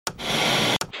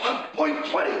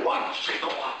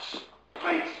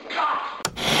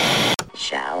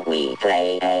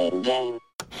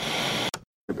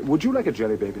Would you like a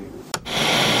jelly baby?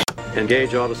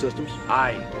 Engage all the systems.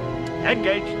 Aye.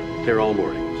 Engaged. Clear all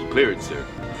moorings. Cleared, sir.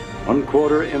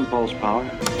 1/4 impulse power. You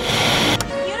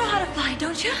know how to fly,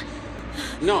 don't you?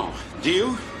 No. Do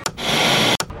you?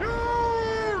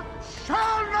 You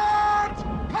shall not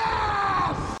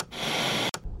pass!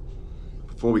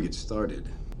 Before we get started,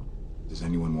 does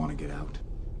anyone want to get out?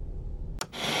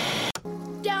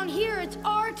 Down here, it's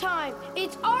our time.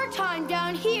 It's our time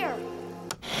down here.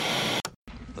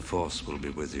 The Force will be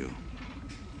with you,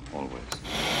 always.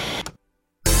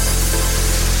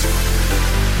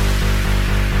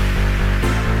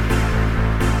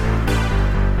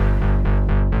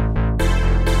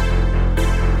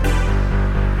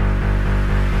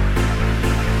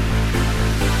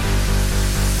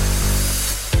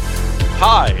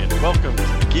 Hi, and welcome to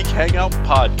the Geek Hangout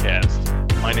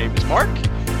Podcast. My name is Mark,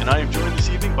 and I am joined this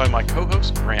evening by my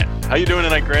co-host, Grant. How you doing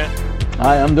tonight, Grant?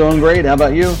 Hi, I'm doing great. How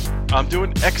about you? I'm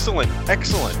doing excellent.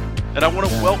 And I want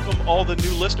to welcome all the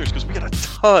new listeners, because we got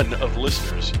a ton of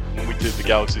listeners when we did the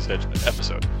Galaxy's Edge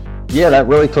episode. Yeah, that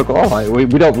really took off. We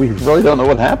really don't know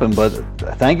what happened, but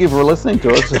thank you for listening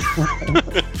to us.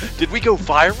 Did we go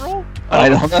viral? I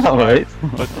don't know, right?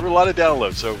 But there were a lot of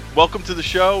downloads, so welcome to the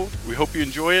show. We hope you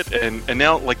enjoy it, and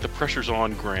now, like, the pressure's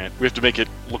on, Grant. We have to make it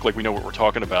look like we know what we're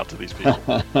talking about to these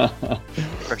people.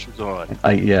 Pressure's on.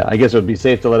 I guess it would be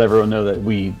safe to let everyone know that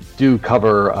we do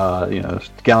cover,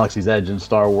 Galaxy's Edge and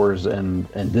Star Wars and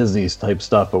Disney's type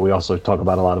stuff, but we also talk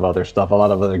about a lot of other stuff, a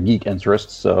lot of other geek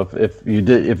interests. So if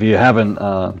you haven't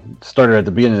started at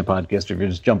the beginning of the podcast, if you're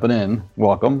just jumping in,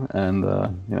 welcome, and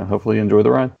hopefully you enjoy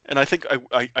the ride. And I think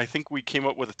we came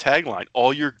up with a tagline: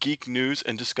 all your geek news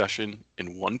and discussion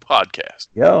in one podcast.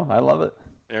 Yo, I love it.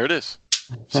 There it is.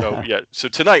 So so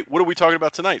tonight, what are we talking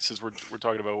about tonight? Since we're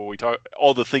talking about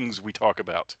all the things we talk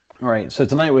about. All right. So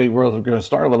tonight we're going to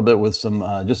start a little bit with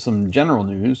some general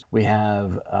news. We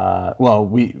have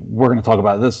we're going to talk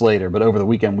about this later, but over the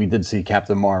weekend we did see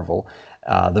Captain Marvel,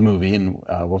 the movie, and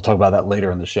we'll talk about that later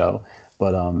in the show.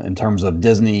 But in terms of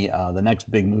Disney, the next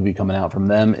big movie coming out from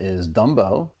them is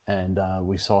Dumbo, and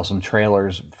we saw some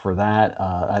trailers for that.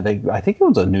 I think it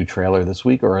was a new trailer this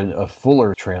week, or a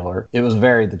fuller trailer.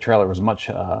 The trailer was much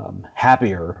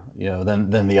happier,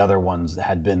 than the other ones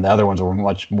had been. The other ones were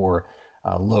much more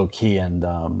low key and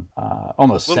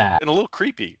almost sad, and a little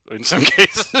creepy in some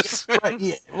cases.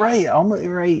 Right, almost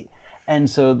right. And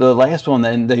so the last one,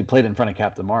 then they played it in front of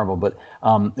Captain Marvel, but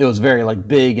it was very like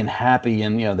big and happy,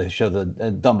 and they show the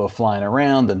Dumbo flying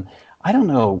around, and I don't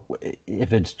know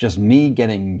if it's just me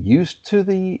getting used to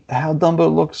how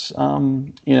Dumbo looks,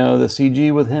 the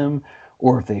CG with him,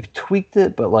 or if they've tweaked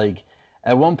it. But like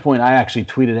at one point, I actually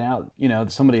tweeted out,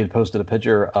 somebody had posted a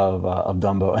picture of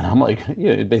Dumbo, and I'm like,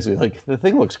 basically like the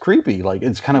thing looks creepy, like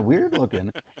it's kind of weird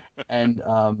looking, and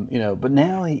but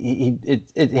now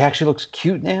it actually looks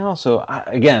cute now. So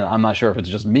I'm not sure if it's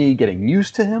just me getting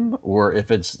used to him, or if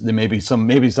it's maybe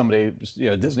somebody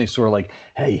Disney sort of like,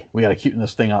 hey, we got to cuten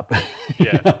this thing up.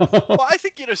 Yeah. Well, I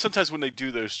think sometimes when they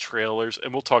do those trailers,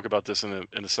 and we'll talk about this in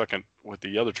a second with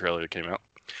the other trailer that came out.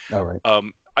 All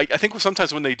right. I think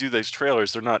sometimes when they do those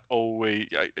trailers, they're not always.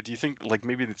 Do you think like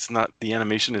maybe it's not the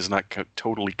animation is not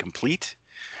totally complete,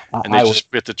 and they just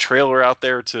get the trailer out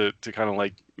there to kind of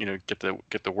like get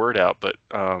the word out? But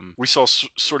we saw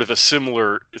sort of a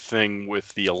similar thing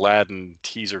with the Aladdin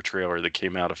teaser trailer that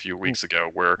came out a few weeks ago,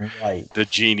 where the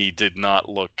genie did not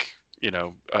look.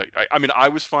 I mean, I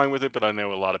was fine with it, but I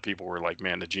know a lot of people were like,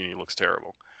 "Man, the genie looks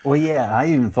terrible." Well, yeah, I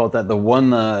even thought that the one,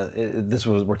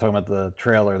 we're talking about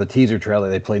the teaser trailer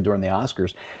they played during the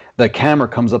Oscars. The camera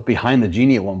comes up behind the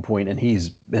genie at one point, and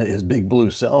he's his big blue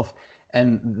self.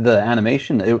 And the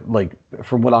animation,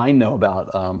 from what I know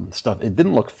about stuff, it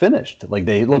didn't look finished. Like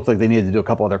it looked like they needed to do a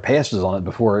couple other passes on it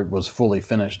before it was fully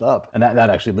finished up. And that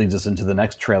actually leads us into the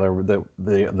next trailer, the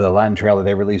Aladdin trailer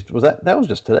they released. That was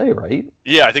just today, right?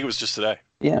 Yeah, I think it was just today.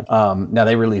 Yeah. Now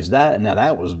they released that, and now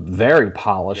that was very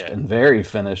polished and very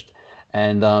finished,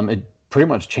 and it pretty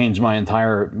much changed my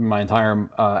entire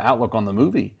outlook on the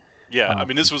movie. Yeah, I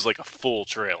mean, this was like a full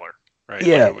trailer. Right?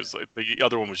 Yeah, it was like the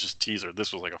other one was just teaser.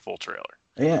 This was like a full trailer.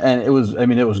 Yeah, and it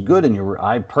was good, and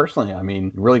I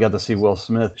personally, really got to see Will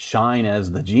Smith shine as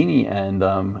the genie, and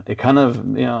it kind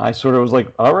of, I sort of was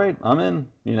like, all right, I'm in,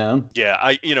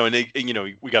 Yeah,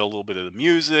 we got a little bit of the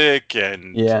music,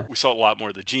 and we saw a lot more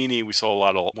of the genie. We saw a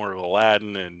lot more of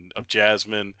Aladdin and of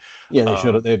Jasmine. Yeah,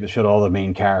 they showed all the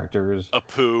main characters.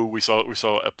 Apu, we saw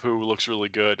looks really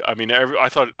good. I mean, I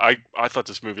thought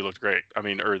this movie looked great. I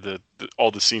mean, or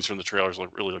all the scenes from the trailer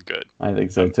trailers look good. I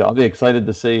think so too. I'll be excited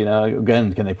to see.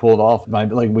 Again, can they pull it off?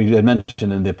 Like we had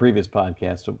mentioned in the previous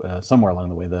podcast, somewhere along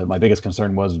the way, my biggest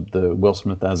concern was the Will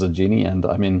Smith as a genie, and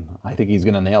I mean, I think he's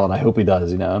going to nail it. I hope he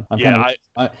does. I'm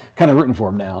kind of rooting for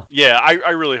him now. Yeah,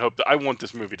 I really hope that. I want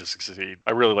this movie to succeed.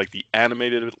 I really like the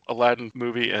animated Aladdin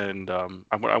movie, and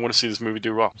I want to see this movie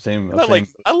do well. Same.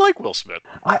 I like Will Smith.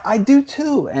 I do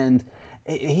too, and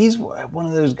he's one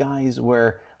of those guys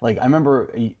where, like, I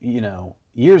remember,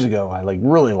 years ago, I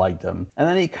really liked him, and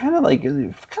then he kind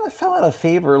of fell out of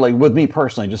favor, like with me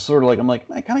personally. Just sort of like, I'm like,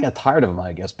 I kind of got tired of him,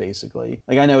 I guess, basically.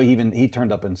 Like, I know he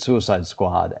turned up in Suicide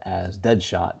Squad as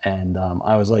Deadshot, and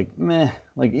I was like, meh,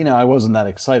 like, I wasn't that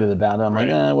excited about it. I'm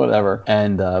like, whatever.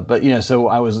 And but so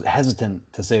I was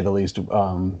hesitant, to say the least,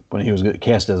 when he was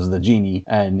cast as the genie,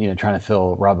 and trying to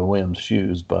fill Robin Williams'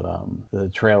 shoes. But the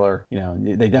trailer,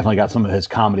 they definitely got some of his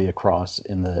comedy across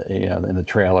in the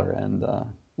trailer,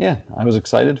 and yeah, I was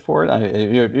excited for it.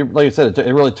 Like I said,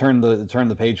 it really turned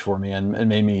the page for me and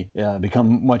made me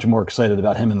become much more excited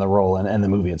about him in the role and the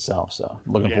movie itself. So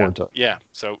looking forward to it. Yeah.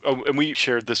 So and we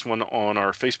shared this one on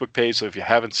our Facebook page. So if you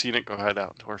haven't seen it, go ahead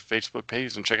out to our Facebook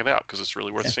page and check it out because it's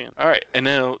really worth seeing. All right. And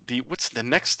now what's the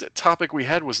next topic we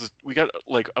had was we got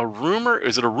like a rumor.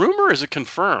 Is it a rumor? Or is it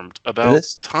confirmed about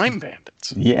Time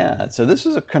Bandits? Yeah. So this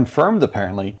is a confirmed,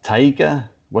 apparently. Taika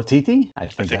Waititi, I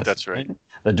think that's right.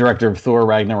 The director of Thor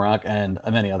Ragnarok and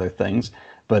many other things.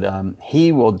 But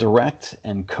he will direct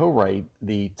and co-write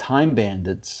the Time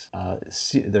Bandits,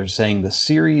 they're saying the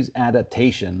series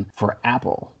adaptation for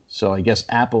Apple. So I guess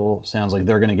Apple sounds like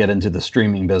they're going to get into the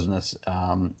streaming business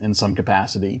in some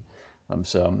capacity.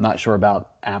 So I'm not sure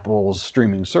about Apple's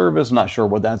streaming service, not sure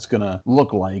what that's going to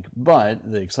look like, but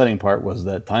the exciting part was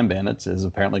that Time Bandits is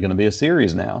apparently going to be a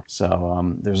series now.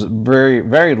 So there's very,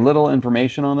 very little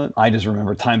information on it. I just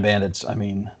remember Time Bandits, I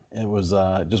mean, it was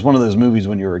just one of those movies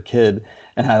when you were a kid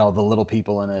and had all the little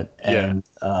people in it. And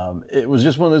it was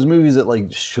just one of those movies that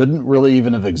like shouldn't really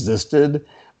even have existed,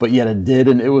 but yet it did.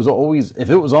 And it was always, if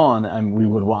it was on, and we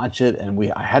would watch it, and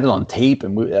I had it on tape,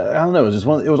 and I don't know, it was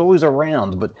just it was always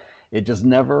around, but it just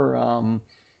never,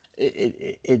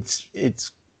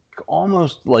 it's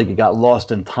almost like it got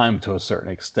lost in time to a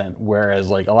certain extent, whereas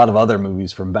like a lot of other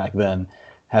movies from back then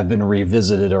have been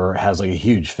revisited or has like a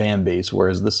huge fan base,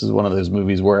 whereas this is one of those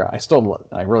movies where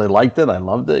I really liked it, I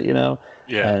loved it,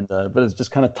 Yeah. And but it's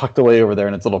just kind of tucked away over there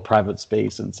in its little private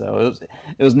space, and so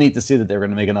it was neat to see that they were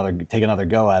going to take another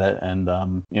go at it, and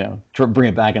bring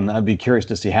it back. And I'd be curious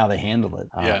to see how they handle it.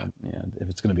 If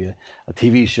it's going to be a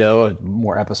TV show,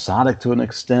 more episodic to an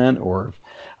extent, or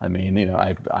I mean,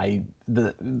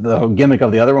 the whole gimmick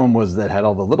of the other one was that had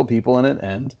all the little people in it,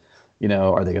 and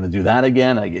are they going to do that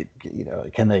again?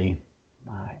 Can they?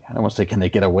 I don't want to say can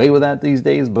they get away with that these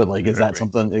days, but like, is that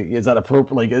something? Is that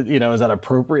appropriate? Like, is that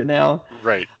appropriate now?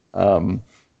 Right.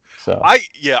 So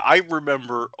I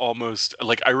remember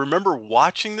I remember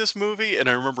watching this movie and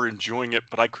I remember enjoying it,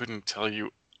 but I couldn't tell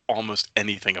you almost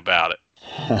anything about it.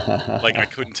 Like, I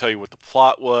couldn't tell you what the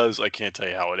plot was. I can't tell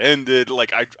you how it ended.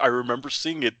 Like, I remember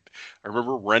seeing it. I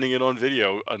remember renting it on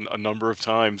video a number of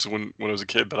times when I was a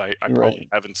kid, but I probably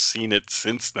haven't seen it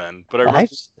since then. But I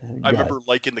remember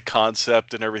liking the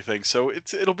concept and everything. So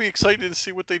it'll be exciting to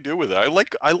see what they do with it.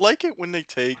 I like it when they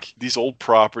take these old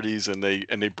properties and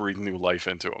they breathe new life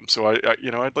into them. So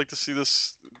I'd like to see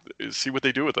what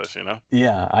they do with this.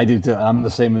 Yeah, I do too. I'm the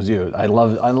same as you. I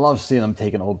love seeing them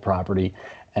take an old property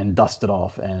and dust it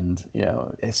off, and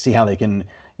see how they can,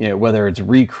 whether it's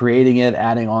recreating it,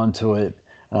 adding on to it.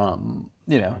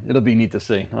 It'll be neat to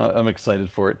see. I'm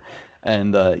excited for it.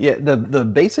 And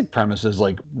the basic premise is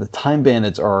like the Time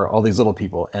Bandits are all these little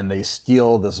people, and they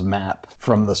steal this map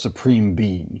from the Supreme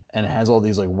Being, and it has all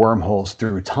these like wormholes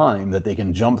through time that they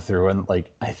can jump through. And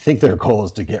like, I think their goal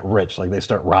is to get rich. Like, they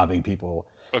start robbing people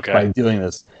by doing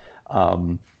this.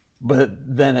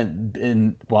 But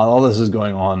then, while all this is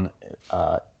going on,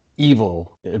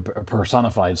 evil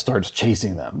personified starts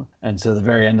chasing them. And so the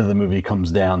very end of the movie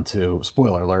comes down to,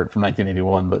 spoiler alert from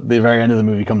 1981, but the very end of the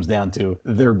movie comes down to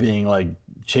they're being like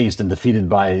chased and defeated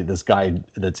by this guy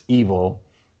that's evil.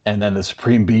 And then the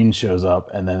Supreme Being shows up,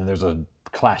 and then there's a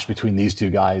clash between these two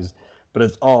guys. But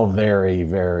it's all very,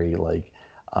 very like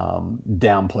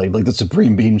downplayed. Like, the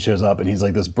Supreme Being shows up, and he's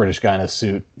like this British guy in a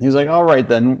suit. He's like, "All right,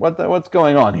 then, what's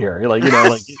going on here?" You're like,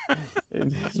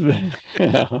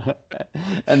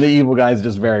 and the evil guy's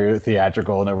just very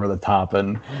theatrical and over the top,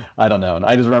 and I don't know. And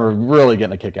I just remember really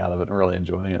getting a kick out of it and really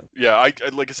enjoying it. Yeah, I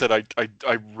like I said, I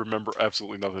remember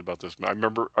absolutely nothing about this. I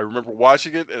remember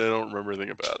watching it, and I don't remember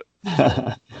anything about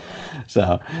it.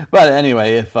 So, but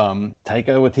anyway, if Taika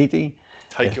Waititi.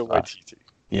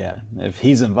 Yeah, if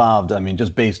he's involved, I mean,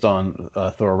 just based on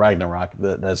Thor Ragnarok,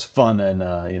 that's fun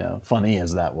and funny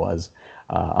as that was,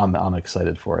 I'm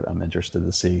excited for it. I'm interested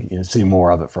to see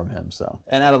more of it from him. So,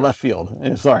 and out of left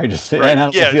field, sorry, just Right. and out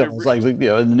of Yeah, left field, it's like in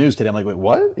the news today. I'm like, wait,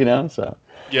 what? So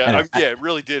Yeah, anyway, it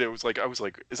really did. It was like I was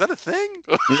like, is that a thing?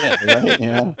 yeah, right,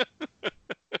 yeah.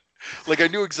 Like I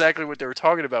knew exactly what they were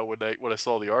talking about when I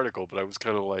saw the article, but I was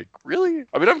kind of like, really?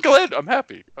 I mean, I'm glad, I'm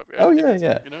happy. Oh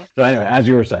yeah. You know. So anyway, as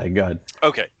you were saying, go ahead.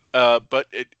 Okay.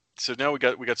 So now we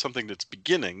got something that's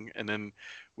beginning, and then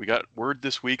we got word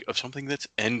this week of something that's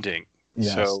ending.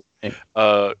 Yes.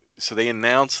 So they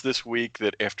announced this week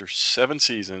that after 7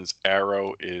 seasons,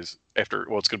 Arrow is it's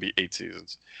going to be 8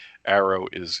 seasons. Arrow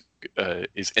is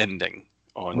ending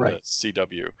on the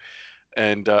CW.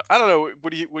 And I don't know.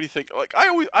 What do you think? Like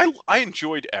I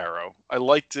enjoyed Arrow. I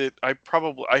liked it. I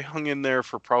hung in there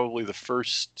for probably the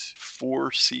first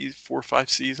 4 or 5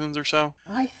 seasons or so.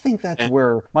 I think that's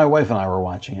where my wife and I were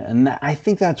watching it, and I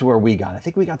think that's where we got. I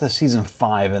think we got to season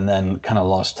 5 and then kind of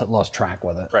lost track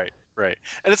with it. Right.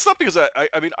 And it's not because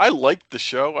I mean I liked the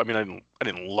show. I mean I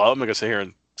didn't love. I'm not gonna sit here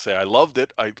and say I loved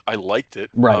it. I liked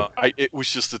it. Right. It was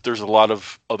just that there's a lot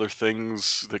of other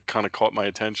things that kind of caught my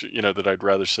attention, that I'd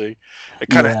rather see. It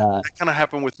kind of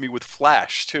happened with me with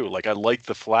Flash too. Like I liked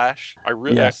the Flash. I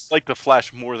liked the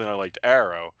Flash more than I liked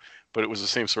Arrow, but it was the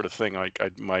same sort of thing.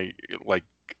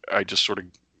 I just sort of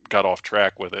got off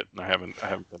track with it, and I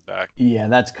haven't been back. Yeah,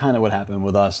 that's kind of what happened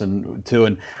with us and too.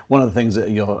 And one of the things that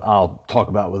I'll talk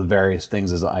about with various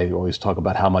things is I always talk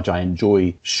about how much I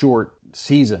enjoy short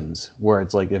seasons, where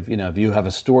it's like if you have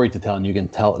a story to tell and you can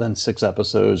tell it in 6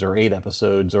 episodes or 8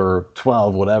 episodes or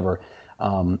 12, whatever.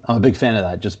 I'm a big fan of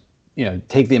that. Just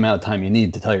take the amount of time you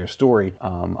need to tell your story.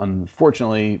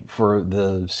 Unfortunately, for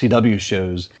the CW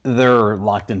shows, they're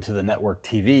locked into the network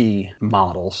TV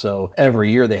model. So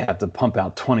every year they have to pump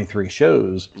out 23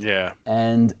 shows. Yeah.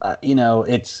 And,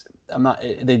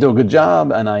 they do a good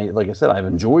job. And like I said, I've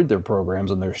enjoyed their programs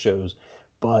and their shows.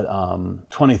 But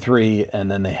 23,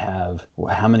 and then they have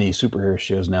how many superhero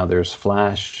shows now? There's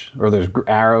Flash, or there's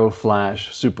Arrow, Flash,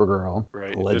 Supergirl,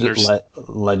 right.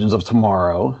 Legends of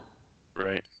Tomorrow.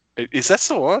 Right. Is that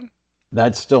still on?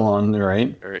 That's still on,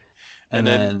 right? Right. And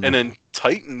then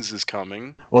Titans is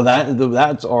coming. Well,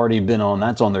 that's already been on.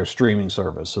 That's on their streaming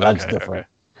service, so that's different.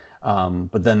 Okay.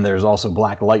 But then there's also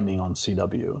Black Lightning on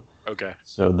CW. Okay.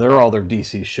 So they're all their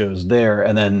DC shows there,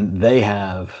 and then they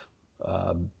have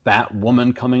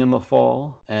Batwoman coming in the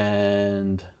fall,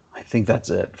 and I think that's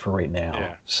it for right now.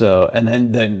 Yeah. So, and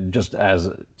then just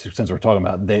since we're talking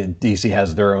about, DC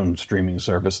has their own streaming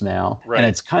service now, right. And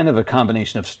it's kind of a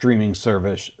combination of streaming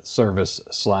service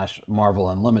 / Marvel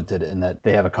Unlimited, in that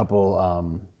they have a couple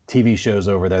TV shows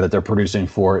over there that they're producing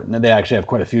for it, and they actually have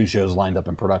quite a few shows lined up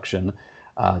in production.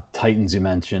 Titans, you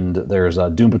mentioned. There's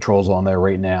Doom Patrol's on there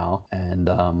right now, and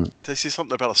did I see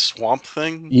something about a Swamp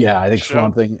Thing? Yeah, I think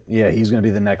Swamp Thing. Yeah, he's going to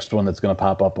be the next one that's going to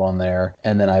pop up on there.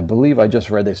 And then I believe I just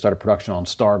read they started production on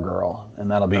Stargirl, and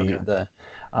that'll be the.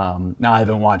 Now I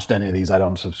haven't watched any of these. I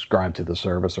don't subscribe to the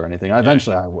service or anything.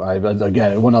 Eventually,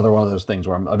 again, one of those things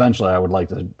where eventually I would like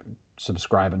to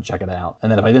subscribe and check it out.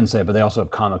 And then if I didn't say it, but they also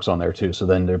have comics on there too. So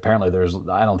then apparently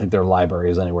I don't think their library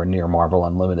is anywhere near Marvel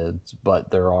Unlimited, but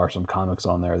there are some comics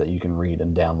on there that you can read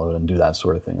and download and do that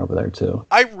sort of thing over there too.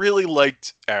 I really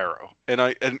liked Arrow. And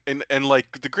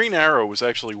like the Green Arrow was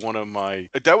actually one of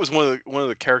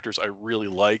the characters I really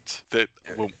liked that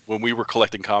when we were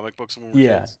collecting comic books when we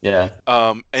were kids. Yeah.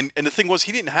 And the thing was,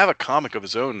 he didn't have a comic of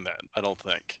his own then, I don't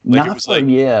think.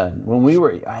 When we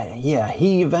were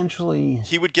he eventually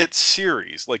he would get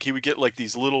series, like he would get like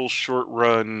these little short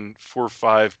run 4 or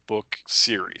 5 book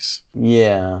series.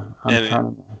 Yeah.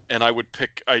 And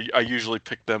I usually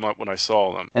picked them up when I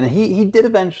saw them. And he did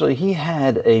eventually. He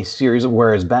had a series,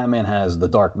 whereas Batman has The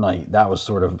Dark Knight. That was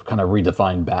sort of kind of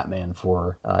redefined Batman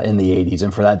for in the 80s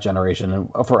and for that generation, and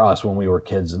for us when we were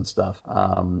kids and stuff.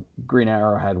 Green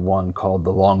Arrow had one called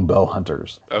The Longbow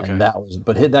Hunters. Okay. And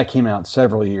that came out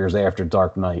several years after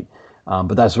Dark Knight.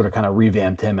 But that sort of kind of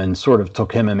revamped him and sort of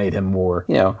took him and made him more,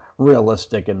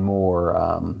 realistic and more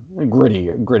gritty.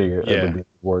 Yeah. Would be the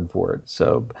word for it.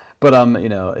 So, but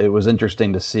it was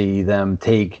interesting to see them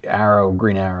take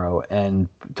Green Arrow, and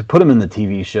to put him in the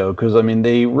TV show, because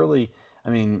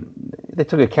they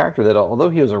took a character that, although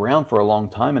he was around for a long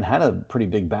time and had a pretty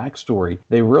big backstory,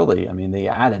 they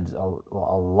added a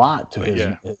lot to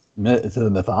to the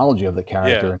mythology of the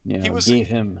character.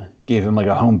 Yeah. Gave him like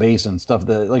a home base and stuff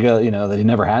that he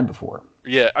never had before.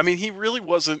 Yeah, he really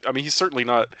wasn't. He's certainly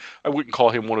not. I wouldn't call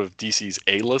him one of DC's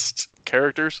A-list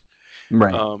characters.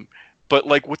 Right. But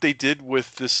like what they did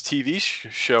with this TV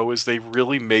show is they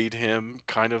really made him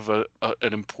kind of an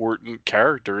important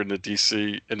character in the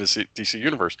DC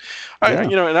universe.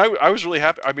 I was really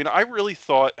happy. I mean, I really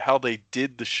thought how they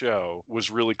did the show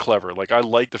was really clever. Like I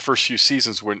liked the first few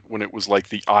seasons when it was like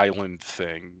the island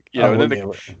thing, and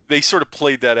then they sort of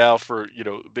played that out for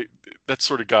that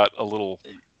sort of got a little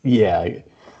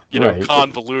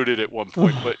convoluted at one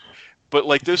point, But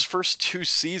like those first 2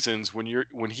 seasons, when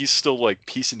he's still like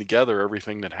piecing together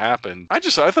everything that happened, I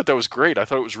thought that was great. I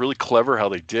thought it was really clever how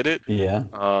they did it. Yeah.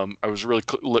 I was really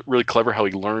clever how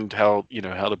he learned how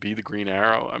to be the Green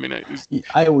Arrow. I mean,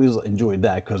 I always enjoyed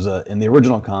that because in the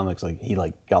original comics, like he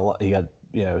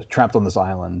got trapped on this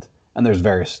island, and there's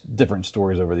various different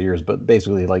stories over the years, but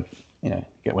basically like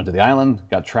went to the island,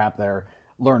 got trapped there,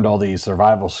 learned all these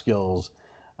survival skills,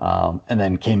 and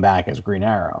then came back as Green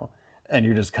Arrow. And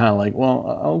you're just kind of like,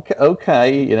 well,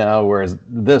 okay, whereas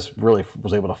this really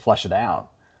was able to flesh it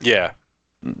out. Yeah.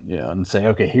 And say,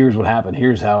 okay, here's what happened.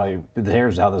 Here's how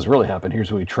this really happened. Here's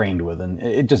who he trained with. And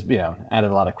it just, added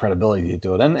a lot of credibility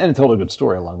to it. And it told a good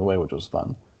story along the way, which was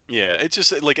fun. Yeah, it's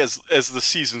just like as the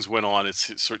seasons went on,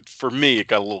 it's sort of, for me it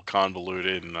got a little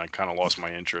convoluted, and I kind of lost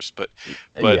my interest. But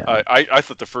yeah. I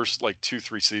thought the first like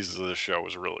 2-3 seasons of the show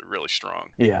was really, really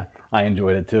strong. Yeah, I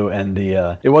enjoyed it too, and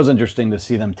it was interesting to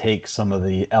see them take some of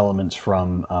the elements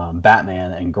from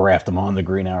Batman and graft them on the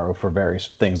Green Arrow for various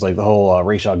things, like the whole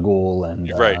Ra's al Ghul and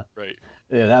right.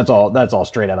 Yeah, that's all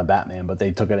straight out of Batman, but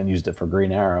they took it and used it for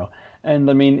Green Arrow.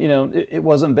 And I mean, it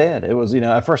wasn't bad. It was,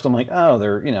 at first I'm like, oh,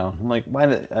 they're, I'm like, why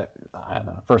did I don't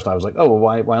know. At first I was like, oh,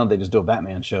 well, why don't they just do a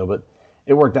Batman show? But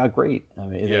it worked out great. I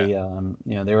mean,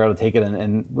 they were able to take it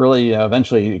and really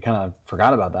eventually you kind of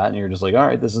forgot about that, and you're just like, all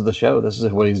right, this is the show. This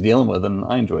is what he's dealing with, and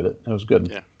I enjoyed it. It was good.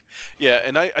 Yeah. Yeah,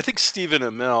 and I think Stephen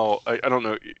Amell, I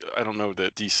don't know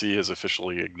that DC has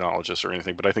officially acknowledged this or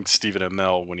anything, but I think Stephen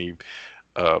Amell, when he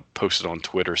posted on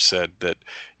Twitter, said that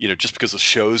just because the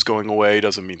show's going away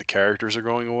doesn't mean the characters are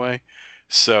going away.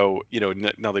 So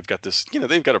now they've got this,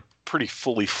 they've got a pretty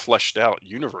fully fleshed out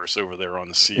universe over there on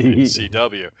the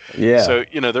CW. Yeah. So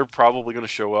they're probably going to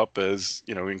show up as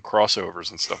in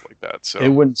crossovers and stuff like that. So it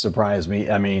wouldn't surprise me.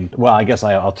 I mean, well, I guess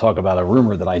I'll talk about a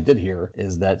rumor that I did hear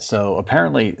is that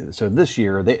apparently this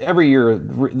year every year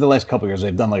the last couple of years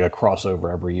they've done like a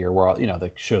crossover every year where the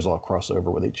shows all cross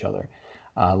over with each other.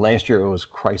 Last year it was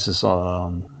Crisis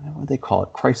on, what do they call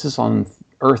it? Crisis on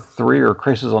Earth 3 or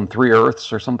Crisis on 3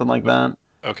 Earths or something like that.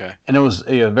 Okay. And it was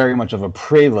very much of a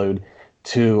prelude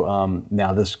to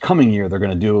now this coming year they're going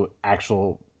to do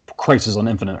actual Crisis on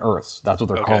Infinite Earths. That's what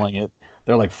they're calling it.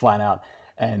 They're like flat out.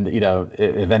 And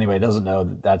if anybody doesn't know,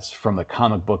 that's from the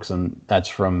comic books, and that's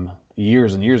from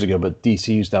years and years ago. But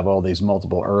DC used to have all these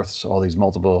multiple Earths, all these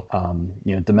multiple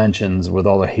dimensions, with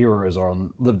all the heroes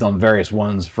lived on various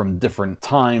ones from different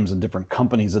times and different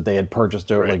companies that they had purchased.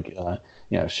 Right. Like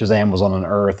Shazam was on an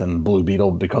Earth, and Blue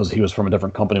Beetle, because he was from a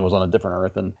different company, was on a different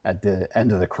Earth. And at the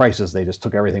end of the Crisis, they just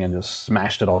took everything and just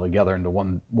smashed it all together into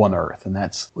one Earth, and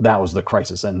that was the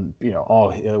Crisis. And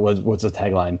what's the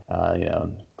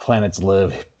tagline? Planets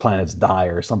live, planets die,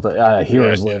 or something.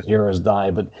 Heroes live, heroes die.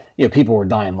 But people were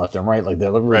dying left and right. Like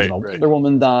the original Wonder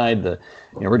Woman died. The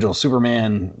original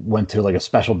Superman went to like a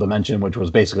special dimension, which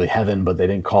was basically heaven, but they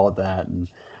didn't call it that.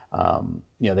 And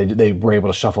they were able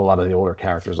to shuffle a lot of the older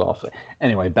characters off.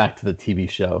 Anyway, back to the TV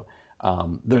show.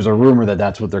 There's a rumor that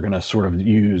that's what they're going to sort of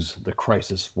use the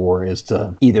Crisis for, is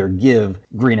to either give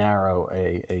Green Arrow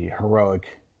a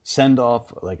heroic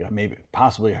send-off, like maybe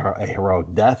possibly a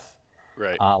heroic death,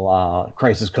 right? A la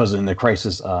Crisis, because in the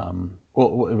Crisis,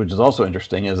 which is also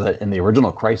interesting, is that in the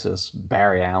original Crisis,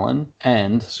 Barry Allen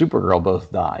and Supergirl both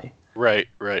die. Right.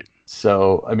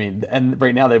 So, I mean, and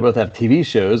right now they both have TV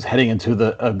shows heading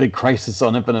into a big Crisis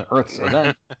on Infinite Earths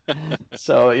event.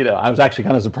 So, I was actually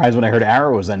kind of surprised when I heard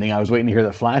Arrow was ending. I was waiting to hear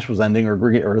that Flash was ending or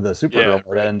the Supergirl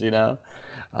would end,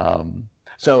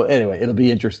 So anyway, it'll be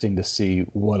interesting to see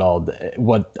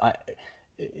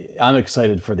I'm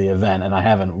excited for the event, and I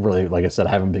haven't really, like I said, I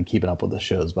haven't been keeping up with the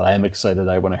shows, but I am excited.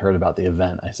 When I heard about the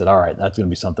event, I said, all right, that's going to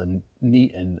be something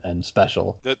neat and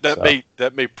special.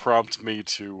 That may prompt me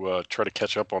to try to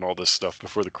catch up on all this stuff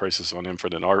before the Crisis on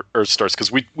Infinite Earth starts,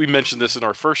 because we mentioned this in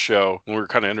our first show when we were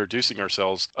kind of introducing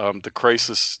ourselves.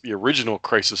 The original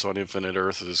Crisis on Infinite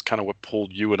Earth is kind of what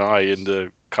pulled you and I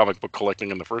into comic book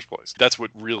collecting in the first place. That's what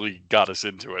really got us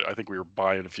into it. I think we were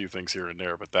buying a few things here and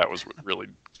there, but that was what really,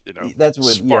 that's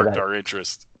what sparked our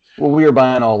interest. Well, we were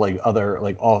buying all like other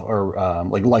like off or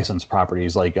like licensed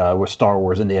properties like with Star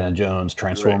Wars, Indiana Jones,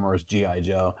 Transformers, GI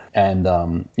Joe, and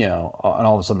you know, and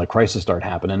all of a sudden the Crisis started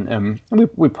happening, and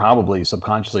we probably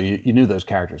subconsciously you knew those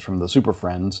characters from the Super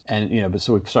Friends, and you know, but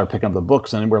so we started picking up the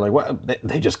books, and we're like, what?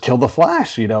 They just killed the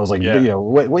Flash, you know? I was like, you know,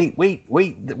 wait,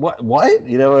 what?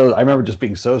 You know, I remember just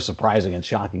being so surprising and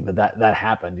shocking that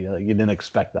happened. You know, you didn't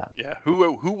expect that. Yeah,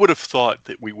 who would have thought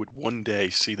that we would one day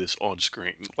see this on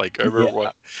screen? Like I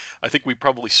remember I think we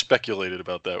probably speculated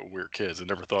about that when we were kids and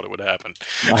never thought it would happen.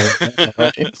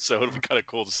 So it'll be kind of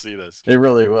cool to see this. It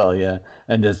really will, yeah.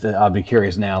 And just I'll be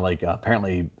curious now. Like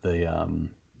apparently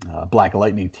the Black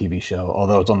Lightning TV show,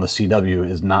 although it's on the CW,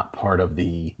 is not part of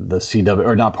the CW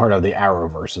or not part of the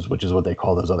Arrowverse, which is what they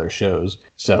call those other shows.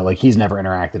 So like he's never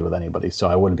interacted with anybody. So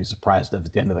I wouldn't be surprised if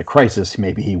at the end of the Crisis,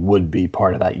 maybe he would be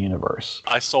part of that universe.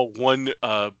 I saw one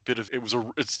bit of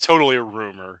it's totally a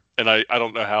rumor, and I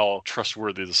don't know how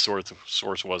trustworthy the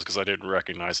source was because I didn't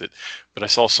recognize it, but I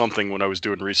saw something when I was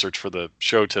doing research for the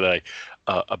show today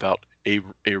about a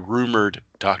rumored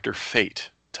Dr. Fate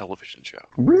television show.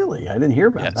 Really? I didn't hear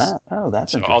about that. Oh,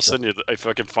 that's interesting. I'll send you, if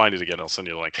I can find it again, I'll send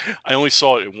you the link. I only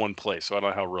saw it in one place, so I don't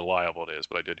know how reliable it is,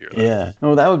 but I did hear that. Yeah.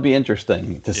 Oh, that would be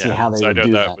interesting to see how they would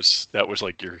do that. That was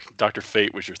like your Dr.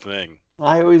 Fate was your thing.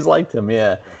 I always liked him,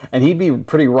 yeah. And he'd be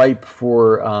pretty ripe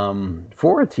for a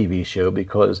TV show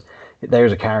because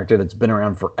there's a character that's been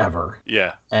around forever.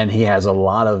 Yeah. And he has a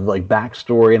lot of like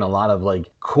backstory and a lot of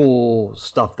like cool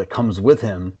stuff that comes with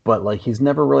him. But like he's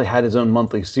never really had his own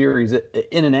monthly series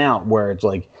in and out where it's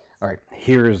like, all right,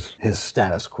 here's his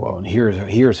status quo and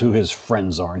here's who his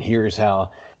friends are and here's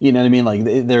how, you know what I mean? Like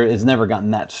it's never gotten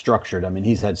that structured. I mean,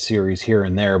 he's had series here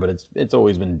and there, but it's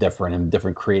always been different and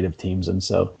different creative teams. And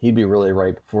so he'd be really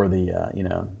ripe for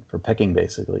the, for picking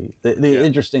basically. The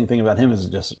interesting thing about him is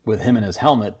just with him and his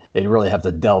helmet, they'd really have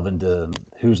to delve into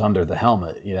who's under the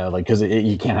helmet, you know, like, cause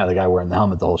you can't have the guy wearing the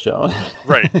helmet the whole show.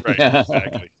 Right.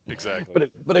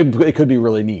 Exactly. But it could be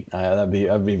really neat. I'd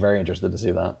be very interested to see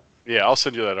that. Yeah, Is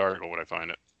send you that article when I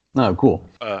find it. Oh, cool.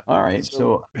 All right.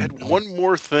 So I had one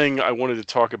more thing I wanted to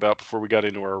talk about before we got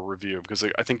into our review, because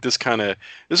I think this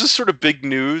is sort of big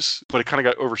news, but it kind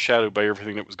of got overshadowed by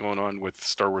everything that was going on with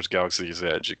Star Wars Galaxy's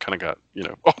Edge. It kind of got,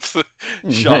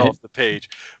 shot off the page.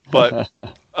 But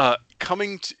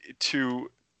coming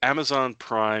to Amazon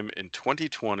Prime in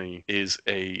 2020 is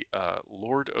a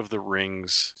Lord of the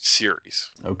Rings series.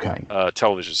 Okay.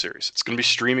 Television series. It's going to be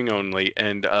streaming only,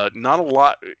 and not a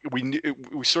lot. We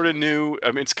sort of knew.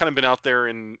 I mean, it's kind of been out there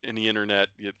in the internet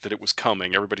that it was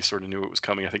coming. Everybody sort of knew it was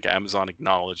coming. I think Amazon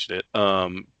acknowledged it,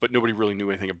 but nobody really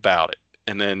knew anything about it.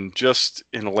 And then just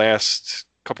in the last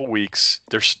couple weeks,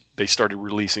 they started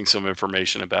releasing some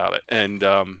information about it, and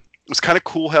it was kind of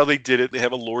cool how they did it. They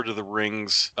have a Lord of the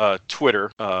Rings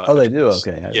Twitter. They do?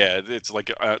 Okay. Yeah, it's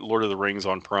like Lord of the Rings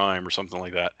on Prime or something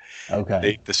like that.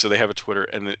 Okay. So they have a Twitter,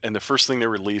 and the first thing they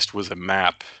released was a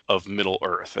map of Middle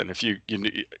Earth. And if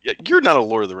you're not a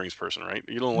Lord of the Rings person, right?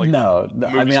 You don't like no.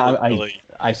 I mean,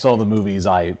 I saw the movies.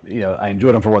 I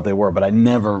enjoyed them for what they were, but I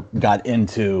never got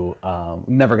into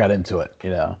it. You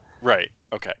know. Right.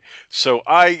 Okay, so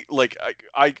I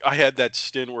had that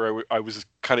stint where I was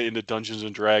kind of into Dungeons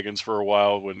and Dragons for a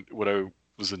while when I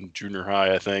was in junior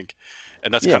high, I think,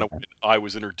 and that's kind of when I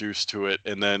was introduced to it.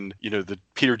 And then the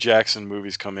Peter Jackson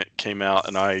movies came out,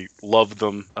 and I loved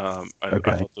them. I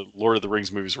thought the Lord of the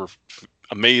Rings movies were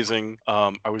amazing.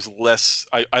 I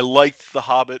liked the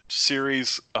Hobbit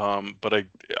series, but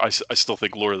I still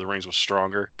think Lord of the Rings was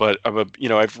stronger. But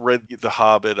I've read the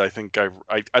Hobbit. I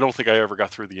don't think I ever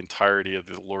got through the entirety of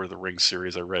the Lord of the Rings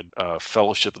series. I read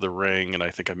Fellowship of the Ring, and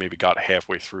I think I maybe got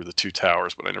halfway through the Two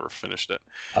Towers, but I never finished it.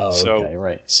 Oh, okay,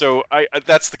 right. So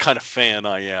that's the kind of fan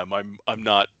I am. I'm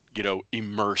not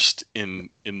immersed in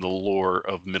the lore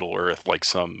of Middle Earth like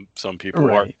some people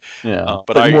are. Yeah,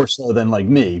 but more so than like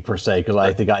me per se, because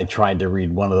I think I tried to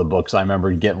read one of the books. I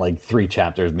remember getting like 3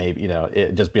 chapters, maybe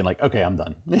it just being like, okay, I'm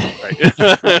done. Right.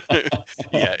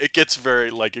 Yeah, it gets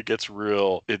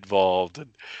real involved, and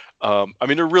I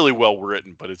mean they're really well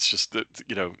written, but it's just that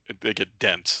they get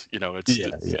dense.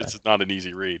 It's not an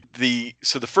easy read.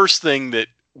 So the first thing that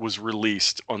was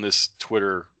released on this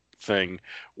Twitter thing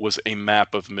was a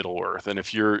map of Middle Earth. And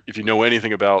if you know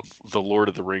anything about the Lord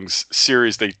of the Rings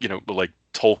series, they like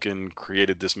Tolkien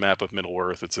created this map of Middle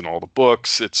Earth. It's in all the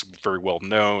books. It's very well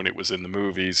known. It was in the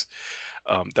movies.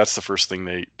 That's the first thing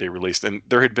they released. And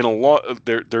there had been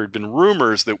there had been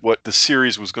rumors that what the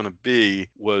series was going to be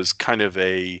was kind of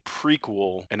a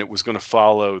prequel, and it was going to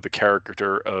follow the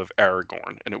character of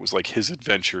Aragorn, and it was like his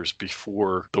adventures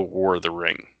before the War of the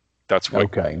Ring. That's what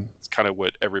it's kind of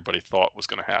what everybody thought was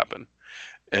going to happen.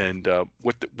 And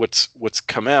what's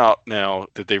come out now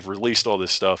that they've released all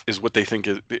this stuff is what they think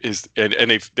is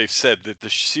and they've said that the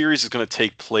series is going to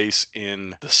take place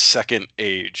in the second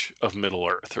age of Middle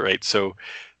Earth, right? So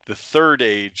the third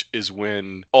age is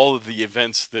when all of the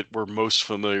events that we're most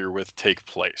familiar with take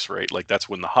place, right? Like that's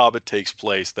when The Hobbit takes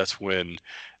place. That's when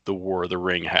the War of the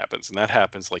Ring happens. And that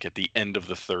happens like at the end of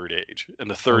the third age. And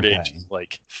the third age is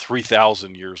like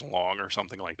 3,000 years long or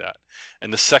something like that.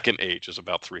 And the second age is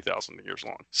about 3,000 years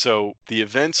long. So the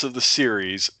events of the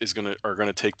series are going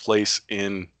to take place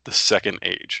in the second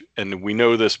age. And we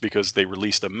know this because they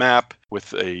released a map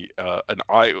with an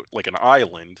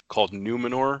island called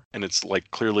Numenor, and it's like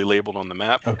clearly labeled on the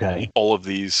map. Okay. All of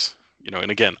these,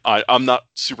 and again, I'm not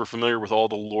super familiar with all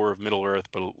the lore of Middle Earth,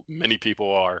 but many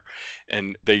people are,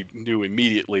 and they knew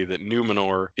immediately that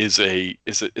Numenor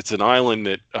it's an island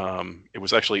that it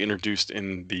was actually introduced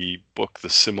in the book The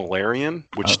Silmarillion,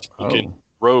 which Tolkien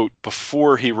wrote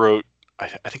before he wrote.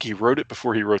 I think he wrote it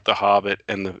before he wrote The Hobbit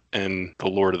and the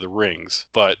Lord of the Rings,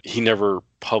 but he never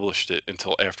published it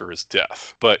until after his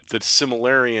death. But the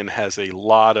Silmarillion has a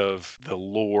lot of the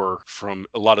lore from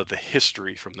a lot of the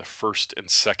history from the first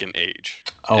and second age.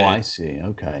 Oh, I see.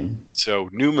 Okay. So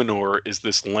Numenor is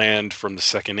this land from the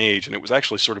second age, and it was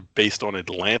actually sort of based on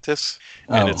Atlantis,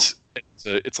 and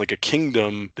it's like a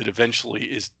kingdom that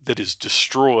eventually is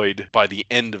destroyed by the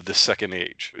end of the second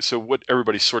age. So what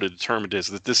everybody's sort of determined is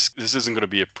that this isn't going to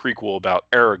be a prequel about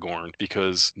Aragorn,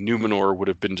 because Numenor would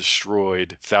have been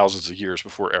destroyed thousands of years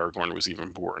before Aragorn was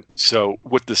even born. So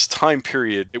what this time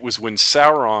period, it was when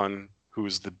Sauron, who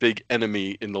is the big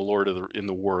enemy in the War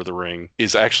of the Ring,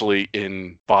 is actually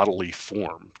in bodily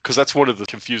form. Because that's one of the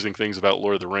confusing things about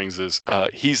Lord of the Rings is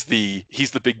he's the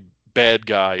big bad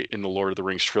guy in the Lord of the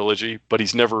Rings trilogy, but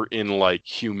he's never in like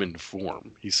human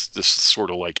form. He's this sort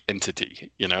of like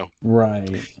entity,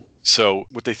 Right. So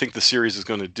what they think the series is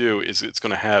going to do is it's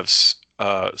going to have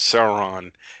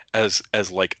Sauron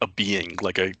as like a being,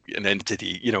 like an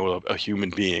entity, a human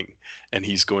being, and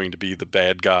he's going to be the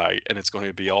bad guy, and it's going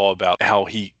to be all about how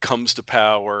he comes to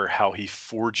power, how he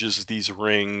forges these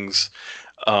rings,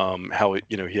 how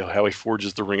he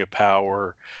forges the Ring of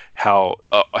Power, how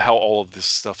all of this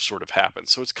stuff sort of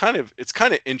happens. So it's kind of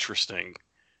interesting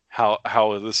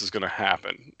how this is going to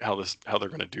happen, how they're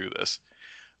going to do this,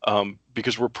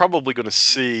 because we're probably going to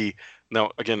see. Now,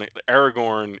 again,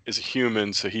 Aragorn is a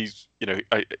human, so he's,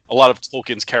 a lot of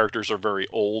Tolkien's characters are very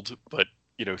old, but,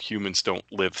 humans don't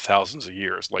live thousands of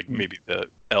years, like maybe the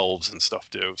elves and stuff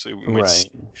do. So we might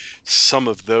see some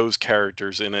of those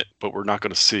characters in it, but we're not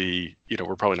going to see,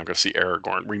 we're probably not going to see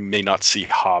Aragorn. We may not see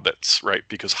hobbits, right?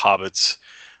 Because hobbits,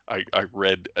 I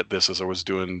read at this as I was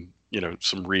doing,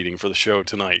 some reading for the show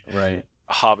tonight. Right.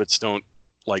 Hobbits don't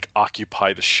like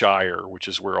occupy the Shire, which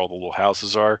is where all the little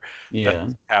houses are. Yeah. That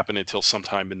doesn't happen until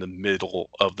sometime in the middle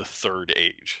of the third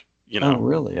age. Oh,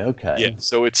 really? Okay. Yeah.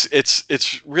 So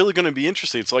it's really going to be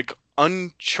interesting. It's like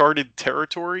uncharted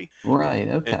territory. Right.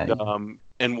 Okay.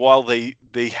 And while they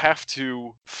have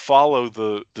to follow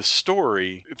the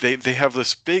story, they have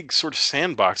this big sort of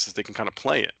sandbox that they can kind of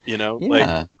play it. Yeah.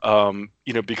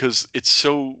 Like because it's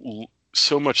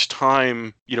so much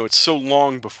time, it's so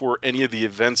long before any of the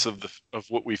events of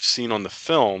what we've seen on the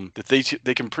film that they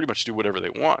can pretty much do whatever they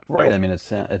want. Right. I mean, it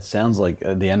sounds like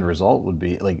the end result would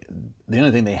be like the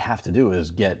only thing they have to do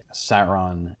is get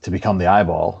Sauron to become the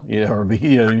eyeball, or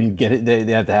get it. They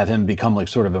have to have him become like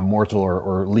sort of immortal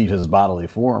or leave his bodily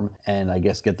form, and I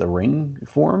guess get the ring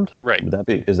formed. Right.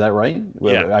 Is that right?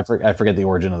 Yeah. I forget the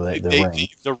origin of the ring.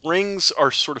 The rings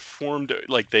are sort of formed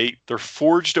like they're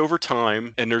forged over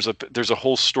time, and there's a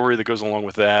whole story that goes along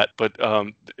with that. But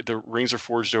the rings are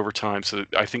forged over time. So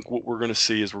I think what we're going to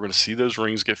see is those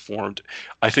rings get formed.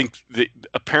 I think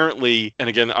apparently, and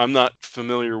again, I'm not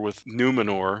familiar with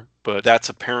Numenor, but that's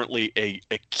apparently a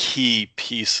key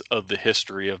piece of the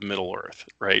history of Middle Earth,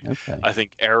 right? Okay. I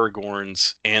think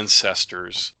Aragorn's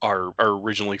ancestors are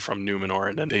originally from Numenor,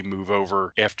 and then they move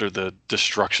over after the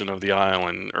destruction of the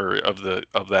island or of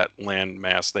that land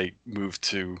mass. They move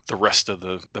to the rest of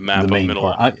the map of Middle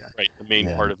Earth, right? The main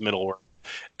part of Middle Earth.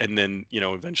 And then,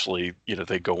 eventually,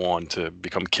 they go on to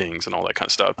become kings and all that kind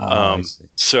of stuff.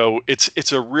 So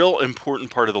it's a real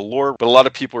important part of the lore. But a lot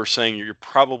of people are saying you're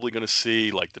probably going to see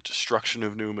like the destruction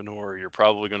of Numenor. You're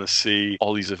probably going to see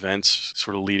all these events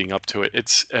sort of leading up to it.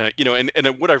 It's,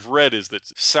 and what I've read is that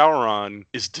Sauron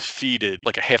is defeated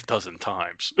like a half dozen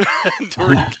times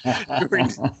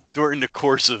during the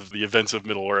course of the events of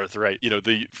Middle Earth, right?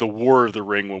 The War of the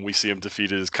Ring, when we see him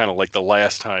defeated, is kind of like the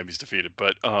last time he's defeated.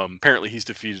 But apparently he's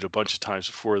defeated repeated a bunch of times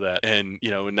before that. And,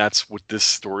 and that's what this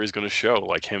story is going to show,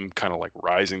 like him kind of like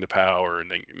rising to power and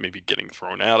then maybe getting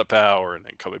thrown out of power and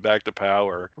then coming back to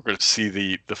power. We're going to see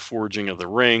the forging of the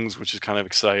rings, which is kind of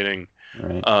exciting.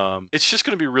 Right. It's just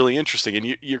going to be really interesting,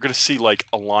 and you're going to see like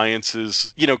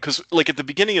alliances, because like at the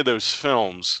beginning of those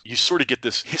films, you sort of get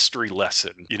this history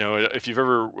lesson. If you've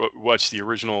ever watched the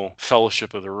original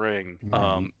Fellowship of the Ring,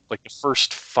 like the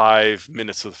first 5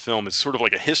 minutes of the film is sort of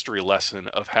like a history lesson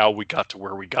of how we got to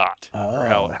where we got, or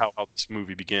how this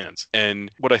movie begins. And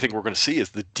what I think we're going to see is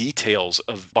the details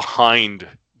of behind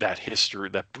that history,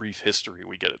 that brief history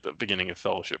we get at the beginning of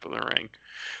Fellowship of the Ring.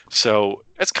 So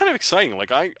it's kind of exciting.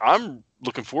 Like I'm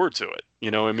looking forward to it.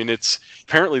 It's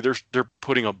apparently they're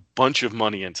putting a bunch of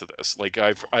money into this. Like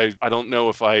I don't know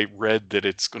if I read that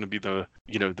it's going to be the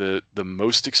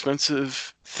most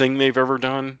expensive thing they've ever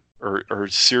done or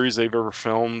series they've ever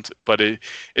filmed, but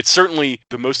it's certainly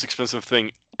the most expensive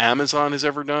thing Amazon has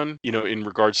ever done, in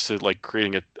regards to like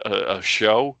creating a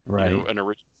show, right? An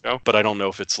original show. But I don't know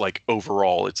if it's like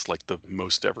overall, it's like the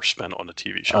most ever spent on a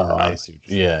TV show. Oh, I see.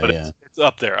 Yeah, but yeah. It's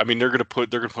up there. I mean, they're gonna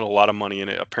put a lot of money in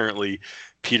it. Apparently,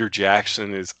 Peter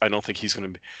Jackson is. I don't think he's gonna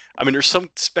be. I mean, there's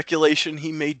some speculation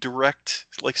he may direct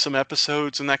like some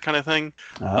episodes and that kind of thing.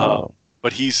 Oh.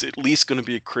 But he's at least going to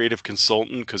be a creative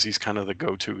consultant because he's kind of the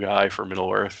go-to guy for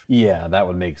Middle-earth. Yeah, that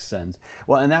would make sense.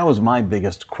 Well, and that was my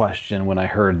biggest question when I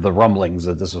heard the rumblings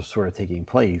that this was sort of taking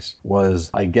place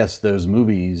was, I guess those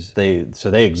movies, they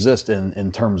exist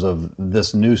in terms of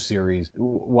this new series.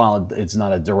 While it's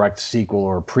not a direct sequel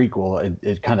or prequel,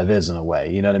 it kind of is in a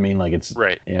way. You know what I mean? Like it's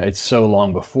right. It's so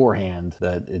long beforehand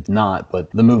that it's not, but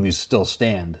the movies still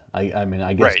stand. I mean,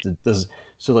 I guess right.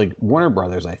 So like Warner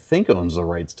Brothers, I think, owns the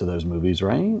rights to those movies,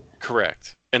 right?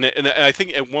 Correct. And I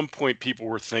think at one point people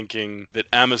were thinking that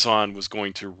Amazon was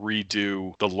going to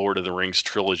redo the Lord of the Rings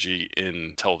trilogy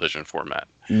in television format.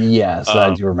 Yes,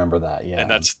 I do remember that. Yeah, and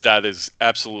that is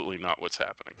absolutely not what's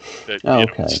happening.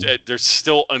 They're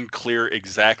still unclear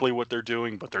exactly what they're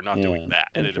doing, but they're not doing that.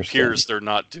 And it appears they're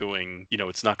not doing.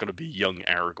 It's not going to be young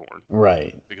Aragorn,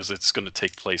 right? Because it's going to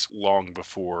take place long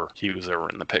before he was ever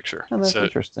in the picture. Oh, that's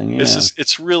interesting. Yeah.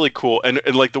 It's really cool. And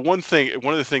like one of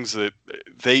the things that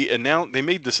they announced, they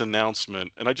made this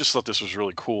announcement, and I just thought this was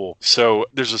really cool. So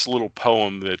there's this little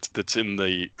poem that's in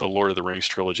the Lord of the Rings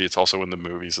trilogy. It's also in the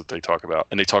movies that they talk about,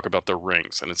 and they talk about the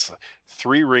rings, and it's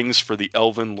 3 rings for the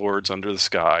elven lords under the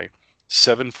sky,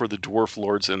 7 for the dwarf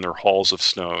lords in their halls of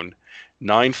stone,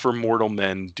 9 for mortal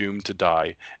men doomed to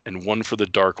die, and 1 for the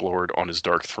Dark Lord on his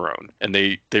dark throne. And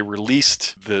they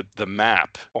released the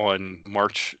map on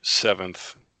March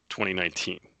 7th,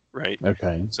 2019, right?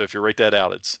 Okay. So if you write that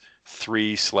out, it's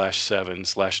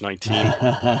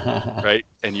 3/7/19, right?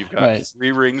 And you've got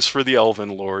 3 rings for the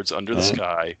elven lords under the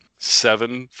sky,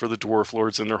 7 for the dwarf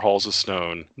lords in their halls of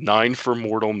stone, 9 for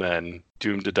mortal men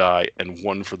doomed to die, and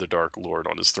 1 for the Dark Lord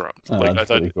on his throne. That's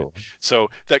pretty cool.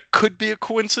 So that could be a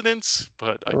coincidence,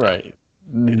 but I right.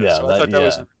 So I thought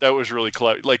that was really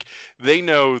clever. Like they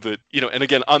know that, and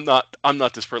again, I'm not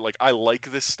this person. Like I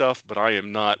like this stuff, but I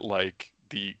am not like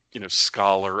the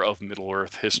scholar of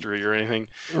Middle-earth history or anything,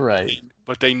 right?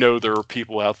 But they know there are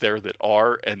people out there that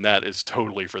are, and that is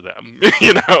totally for them.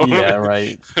 Yeah,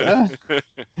 right.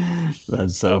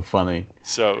 That's so funny.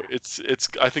 So it's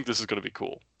I think this is going to be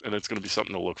cool, and it's going to be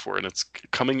something to look for, and it's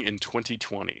coming in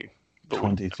 2020.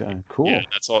 2010. Cool. Yeah,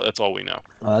 that's all we know.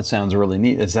 Oh, that sounds really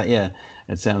neat. It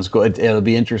sounds cool. It'll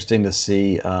be interesting to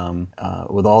see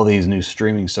with all these new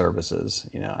streaming services.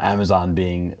 Amazon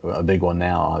being a big one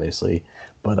now, obviously,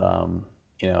 but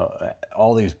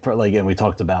all these, like, and we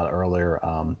talked about earlier,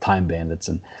 Time Bandits,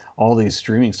 and all these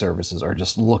streaming services are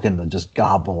just looking to just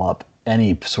gobble up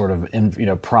any sort of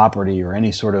property or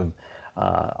any sort of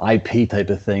IP type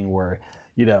of thing where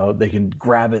they can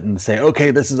grab it and say,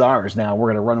 okay, this is ours now, we're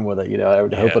going to run with it.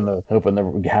 Hoping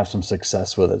to have some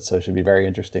success with it. So it should be very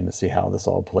interesting to see how this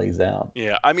all plays out.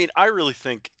 Yeah, I mean, I really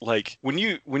think like when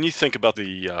you think about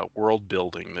the world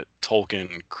building that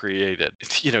Tolkien created,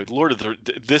 Lord of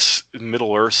this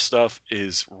Middle Earth stuff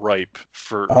is ripe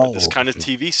for this kind of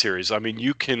TV series. I mean,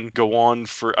 you can go on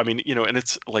for, and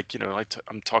it's like,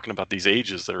 I'm talking about these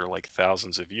ages that are like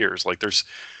thousands of years. Like there's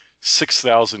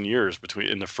 6,000 years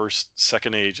between the first,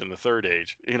 second age and the third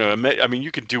age. I mean, you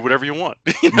can do whatever you want.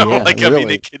 Really. I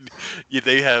mean,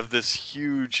 they have this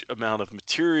huge amount of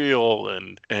material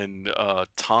and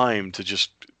time to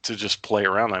just play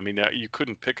around. I mean, you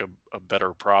couldn't pick a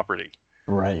better property.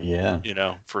 Right, yeah.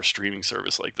 For a streaming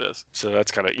service like this. So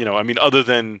that's kind of, I mean, other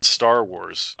than Star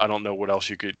Wars, I don't know what else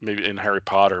you could, maybe in Harry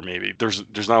Potter, maybe there's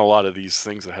not a lot of these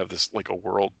things that have this like a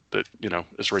world that,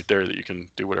 is right there that you can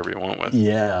do whatever you want with.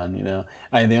 Yeah, and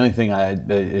the only thing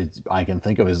I can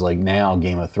think of is like now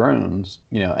Game of Thrones,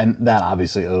 and that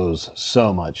obviously owes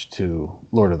so much to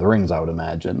Lord of the Rings, I would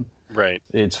imagine. Right.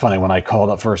 It's funny when I called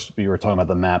up first. You were talking about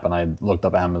the map, and I looked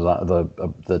up Amazon,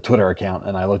 the Twitter account,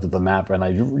 and I looked at the map, and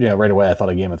right away I thought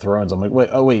of Game of Thrones. I'm like,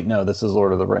 wait, no, this is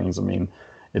Lord of the Rings. I mean,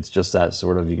 it's just that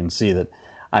sort of. You can see that.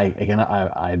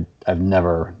 I've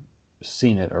never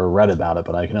seen it or read about it,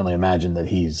 but I can only imagine that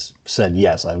he's said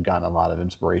yes. I've gotten a lot of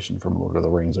inspiration from Lord of the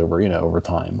Rings over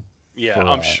time. Yeah,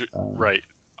 I'm sure. Right.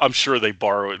 I'm sure they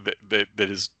borrowed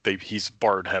he's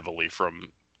borrowed heavily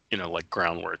from. Like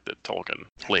groundwork that Tolkien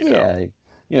laid out.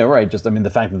 Yeah, right. Just, I mean, the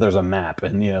fact that there's a map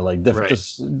and, like different,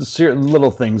 just little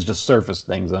things, just surface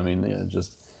things. I mean,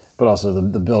 but also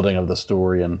the building of the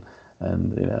story and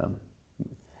now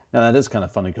that is kind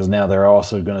of funny because now they're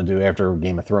also going to do, after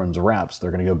Game of Thrones wraps,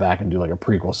 they're going to go back and do like a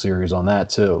prequel series on that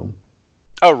too.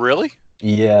 Oh, really?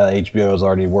 Yeah, HBO is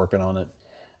already working on it,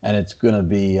 and it's going to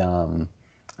be,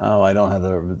 I don't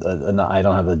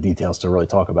have the details to really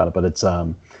talk about it, but it's,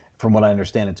 from what I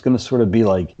understand, it's going to sort of be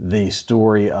like the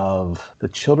story of the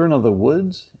Children of the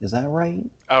Woods. Is that right?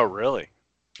 Oh, really?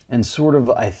 And sort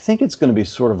of, I think it's going to be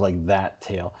sort of like that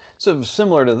tale. So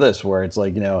similar to this, where it's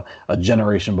like, a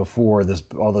generation before this,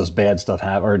 all this bad stuff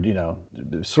happened,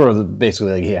 or, sort of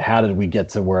basically like, yeah, how did we get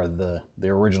to where the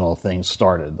original thing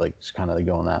started? Like, it's kind of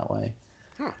going that way.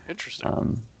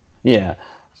 Interesting. Yeah.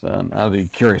 So I'll be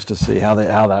curious to see how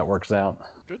that works out.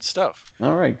 Good stuff.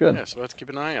 All right, good. Yeah, so we'll have to keep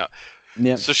an eye out.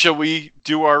 Yeah. So shall we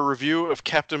do our review of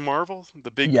Captain Marvel,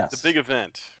 the big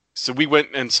event? So we went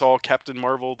and saw Captain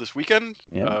Marvel this weekend.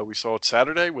 Yeah. We saw it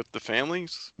Saturday with the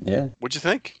families. Yeah. What'd you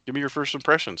think? Give me your first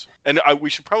impressions. And we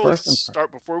should probably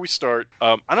start before we start.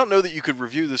 I don't know that you could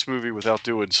review this movie without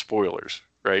doing spoilers,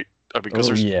 right? Because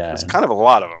there's kind of a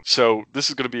lot of them. So this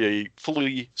is going to be a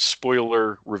fully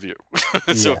spoiler review.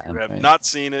 So if you have not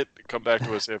seen it, come back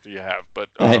to us after you have. But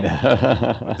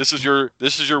this is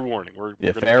your warning. We're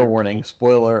fair warning.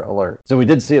 Spoiler alert. So we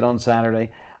did see it on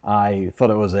Saturday. I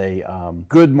thought it was a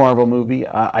good Marvel movie.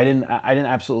 I didn't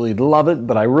absolutely love it,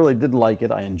 but I really did like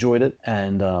it. I enjoyed it,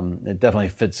 and it definitely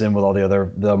fits in with all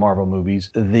the Marvel movies.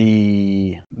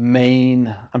 I'm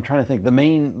trying to think. The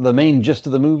main gist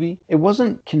of the movie, it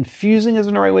wasn't confusing as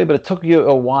in the right way, but it took you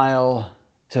a while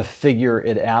to figure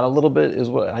it out a little bit, is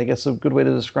what I guess a good way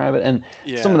to describe it. And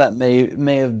some of that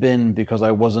may have been because I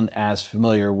wasn't as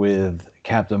familiar with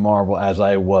Captain Marvel as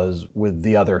I was with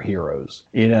the other heroes.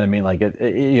 You know what I mean? Like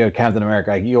Captain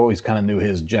America, you always kind of knew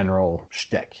his general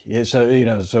shtick.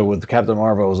 So with Captain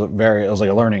Marvel, it was like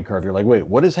a learning curve. You're like, wait,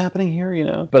 what is happening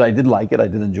here? But I did like it. I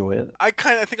did enjoy it. I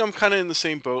think I'm kind of in the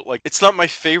same boat. Like, it's not my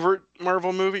favorite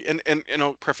Marvel movie, and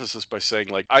I'll preface this by saying,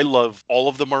 like, I love all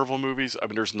of the Marvel movies. I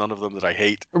mean, there's none of them that I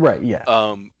hate. Right. Yeah.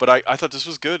 But I thought this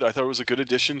was good. I thought it was a good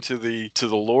addition to the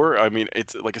lore. I mean,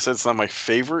 it's like I said, it's not my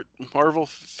favorite Marvel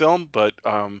film, but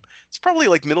it's probably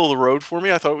like middle of the road for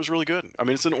me. I thought it was really good. I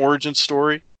mean, it's an origin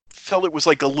story. Felt it was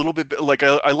like a little bit like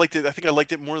I liked it. I think I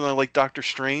liked it more than I liked Doctor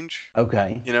Strange.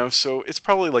 Okay. So it's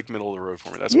probably like middle of the road for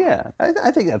me.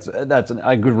 I think that's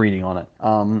a good reading on it.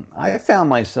 I found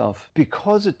myself,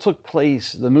 because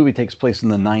the movie takes place in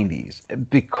the 90s.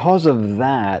 Because of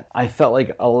that, I felt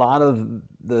like a lot of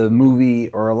the movie,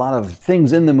 or a lot of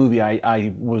things in the movie,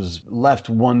 I was left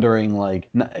wondering, like,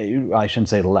 I shouldn't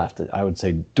say left. I would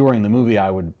say during the movie,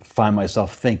 I would find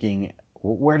myself thinking,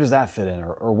 where does that fit in,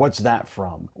 or what's that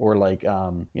from, or like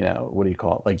what do you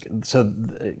call it, like, so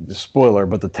spoiler,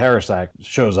 but the Terrorist Act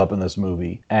shows up in this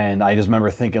movie, and I just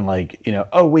remember thinking, like,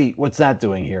 oh wait, what's that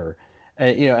doing here,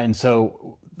 and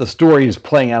so the story is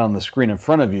playing out on the screen in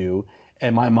front of you,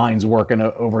 and my mind's working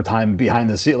overtime behind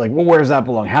the scene, like, well, where does that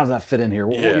belong, how does that fit in here,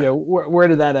 where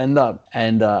did that end up?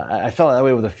 And I felt that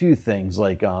way with a few things,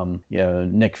 like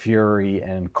Nick Fury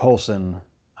and Coulson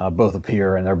both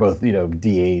appear, and they're both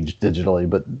de-aged digitally,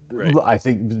 but I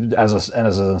think as an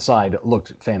aside, it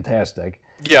looked fantastic.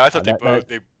 Yeah, I thought they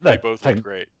both looked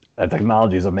great. That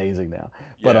technology is amazing now.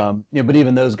 But but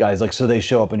even those guys, like, so they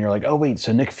show up and you're like, oh wait,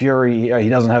 so Nick Fury, he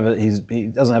doesn't have his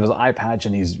eye patch,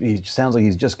 and he sounds like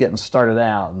he's just getting started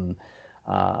out, and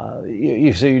so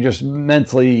you just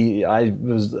mentally, I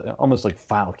was almost like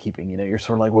file keeping, you're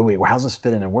sort of like, wait, how's this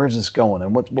fit in, and where's this going,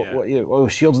 and what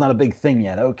S.H.I.E.L.D.'s not a big thing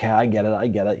yet. Okay, I get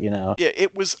it. Yeah,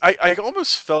 it was, I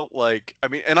almost felt like, I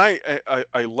mean, and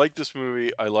I liked this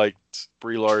movie. I liked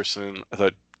Brie Larson. I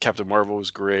thought Captain Marvel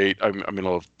was great. I mean,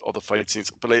 all the fight scenes,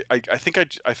 but I think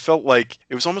I felt like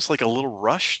it was almost like a little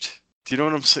rushed. Do you know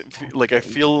what I'm saying? Like, I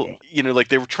feel, like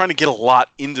they were trying to get a lot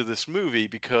into this movie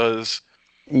because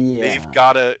they've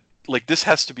got to, like, this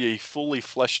has to be a fully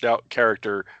fleshed out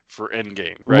character for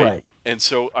Endgame, right? And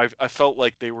so I felt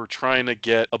like they were trying to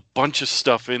get a bunch of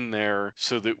stuff in there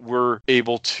so that we're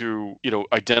able to,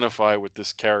 identify with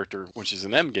this character when she's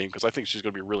in Endgame, because I think she's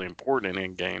going to be really important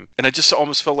in Endgame. And I just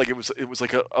almost felt like it was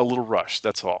like a little rush.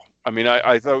 That's all. I mean,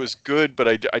 I thought it was good, but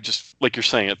I just, like you're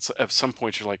saying, it's at some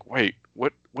point you're like, wait,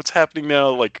 what's happening now?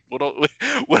 Like, what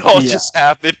all just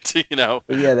happened? Yeah,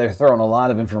 they're throwing a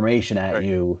lot of information at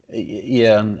you.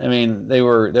 Yeah, I mean, they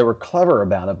were clever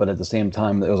about it, but at the same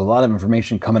time, there was a lot of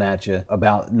information coming at you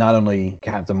about not only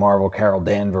Captain Marvel, Carol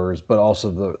Danvers, but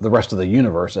also the rest of the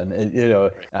universe. And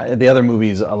the other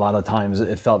movies, a lot of times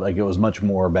it felt like it was much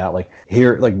more about like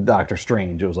Doctor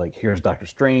Strange. It was like, here's Doctor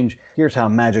Strange, here's how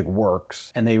magic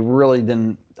works, and they really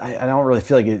didn't. I don't really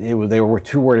feel like they were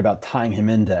too worried about tying him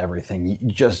into everything.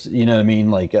 Just, you know what I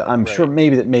mean? Like, I'm sure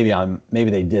maybe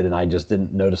they did and I just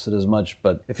didn't notice it as much,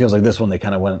 but it feels like this one they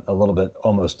kind of went a little bit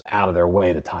almost out of their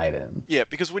way to tie it in. Yeah,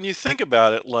 because when you think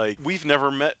about it, like, we've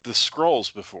never met the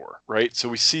Skrulls before, right? So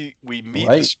we meet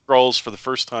the Skrulls for the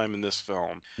first time in this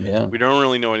film. Yeah. We don't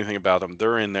really know anything about them.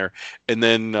 They're in there. And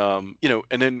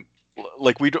then,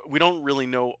 like, we don't really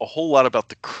know a whole lot about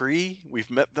the Kree. We've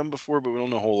met them before, but we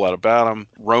don't know a whole lot about them.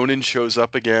 Ronan shows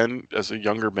up again as a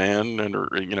younger man,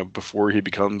 and before he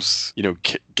becomes,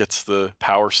 gets the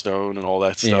Power Stone and all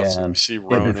that stuff. Yeah. So we see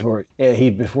Ronan.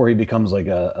 Before he becomes like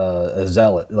a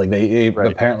zealot. Like they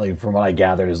apparently, from what I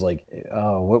gathered, is like,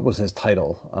 what was his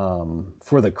title?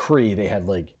 For the Kree, they had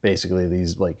like basically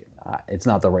these like, it's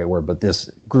not the right word, but this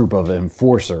group of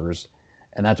enforcers.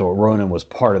 And that's what Ronan was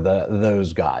part of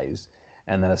those guys.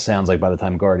 And then it sounds like by the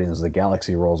time Guardians of the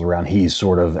Galaxy rolls around, he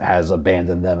sort of has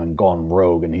abandoned them and gone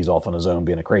rogue, and he's off on his own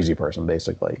being a crazy person,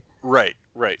 basically. Right.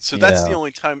 So that's the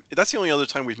only time. That's the only other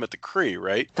time we've met the Kree,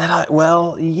 right?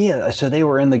 So they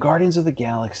were in the Guardians of the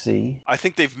Galaxy. I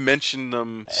think they've mentioned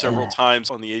them several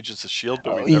times on the Agents of S.H.I.E.L.D.,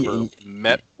 but we've never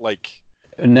met, like...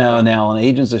 No, on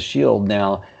Agents of S.H.I.E.L.D.,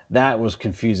 now... That was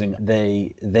confusing.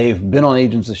 They've been on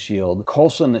Agents of S.H.I.E.L.D.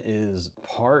 Coulson is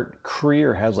part Kree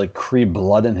or has like Kree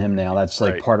blood in him now. That's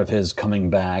like part of his coming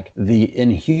back. The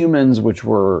Inhumans, which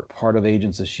were part of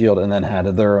Agents of S.H.I.E.L.D. and then had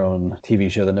their own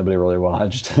TV show that nobody really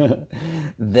watched.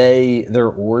 Their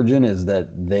origin is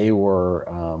that they were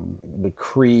the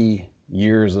Kree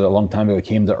a long time ago,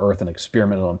 came to Earth and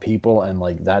experimented on people, and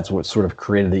like that's what sort of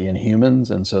created the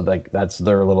Inhumans, and so like that's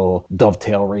their little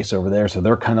dovetail race over there. So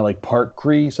they're kind of like part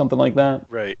Kree, something like that.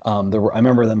 Right. I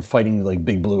remember them fighting like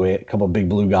a couple of big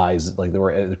blue guys, like they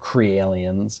were the Kree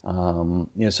aliens.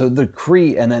 So the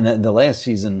Kree, and then the last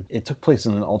season it took place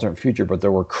in an alternate future, but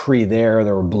there were Kree there.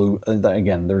 There were blue.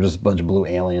 Again, there were just a bunch of blue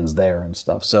aliens there and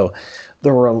stuff. So.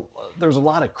 There's a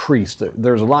lot of Kree.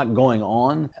 There's a lot going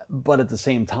on, but at the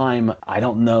same time, I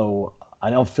don't know. I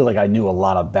don't feel like I knew a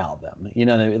lot about them. You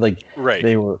know, like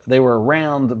they were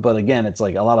around, but again, it's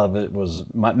like a lot of it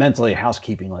was mentally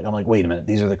housekeeping. Like I'm like, wait a minute,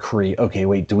 these are the Kree. Okay,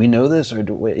 wait, do we know this or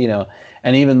do we,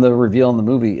 And even the reveal in the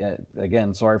movie,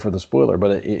 again, sorry for the spoiler,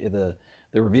 but the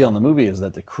reveal in the movie is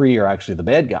that the Kree are actually the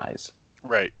bad guys,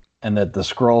 right? And that the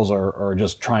Skrulls are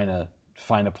just trying to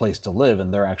find a place to live,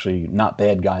 and they're actually not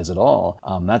bad guys at all.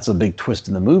 That's a big twist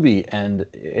in the movie, and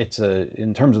it's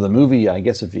in terms of the movie, I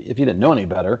guess if you didn't know any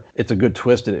better, it's a good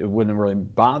twist. It wouldn't really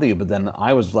bother you, but then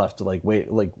I was left to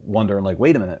wondering,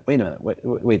 wait a minute,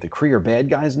 the Kree are bad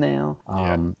guys now?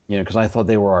 Because I thought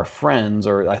they were our friends,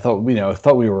 or I thought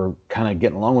we were kind of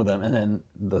getting along with them, and then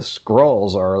the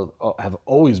Skrulls have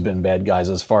always been bad guys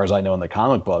as far as I know in the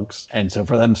comic books, and so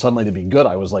for them suddenly to be good,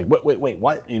 I was like, wait,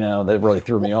 what? That really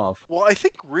threw me off. Well, I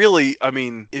think really, I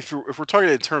mean, if we're talking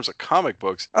in terms of comic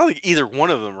books, I don't think either one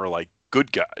of them are like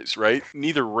good guys, right?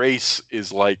 Neither race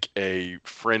is like a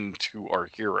friend to our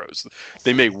heroes.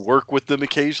 They may work with them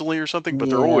occasionally or something, but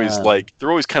they're always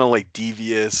kind of like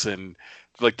devious, and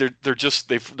like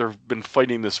they've been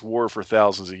fighting this war for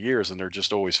thousands of years, and they're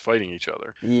just always fighting each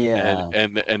other. Yeah.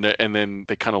 And then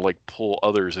they kind of like pull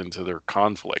others into their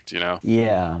conflict,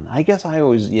 Yeah. I guess I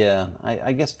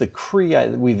guess the Kree,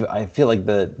 I feel like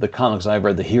the comics I've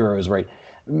read, the heroes, right,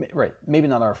 maybe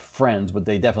not our friends, but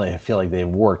they definitely feel like they've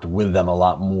worked with them a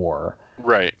lot more.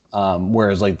 Right.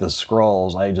 Whereas like the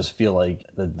Skrulls, I just feel like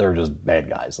that they're just bad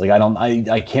guys. Like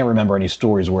I can't remember any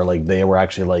stories where like they were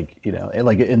actually like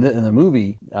like in the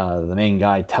movie, the main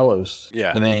guy Telos,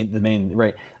 the main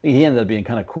right, he ended up being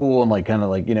kind of cool and like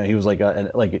he was like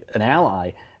an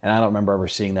ally, and I don't remember ever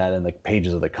seeing that in the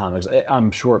pages of the comics.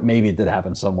 I'm sure maybe it did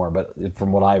happen somewhere, but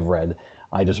from what I've read,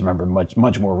 I just remember much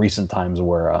more recent times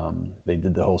where they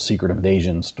did the whole Secret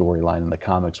Invasion storyline in the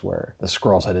comics where the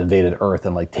Skrulls had invaded Earth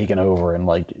and like taken over, and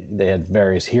like they had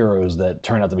various heroes that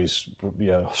turned out to be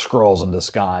Skrulls in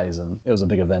disguise, and it was a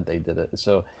big event. They did it.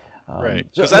 So right,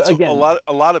 because that's again,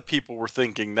 a lot of people were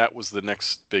thinking that was the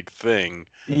next big thing.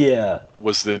 Yeah,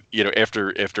 was that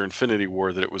after Infinity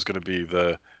War that it was going to be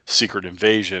the Secret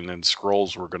Invasion and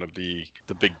Skrulls were going to be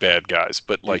the big bad guys,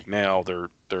 but like now they're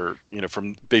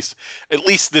from base, at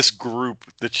least this group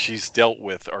that she's dealt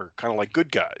with are kind of like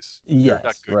good guys. Yes, they're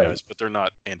not good guys, but they're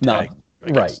not antagonists.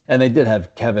 Right, and they did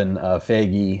have Kevin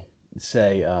Feige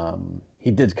say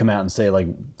he did come out and say like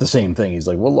the same thing. He's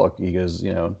like, well, look, he goes,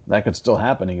 that could still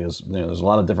happen. He goes, there's a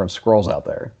lot of different Skrulls out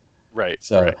there. Right.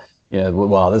 So,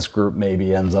 while this group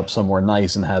maybe ends up somewhere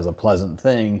nice and has a pleasant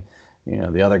thing,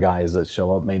 the other guys that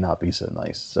show up may not be so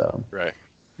nice. So. Right.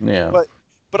 Yeah.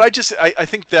 But I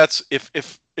think that's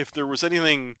if there was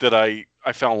anything that I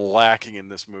found lacking in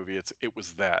this movie, it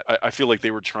was that. I feel like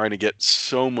they were trying to get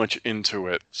so much into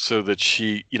it so that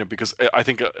she, because I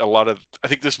think I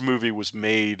think this movie was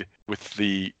made with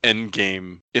the end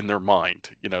game in their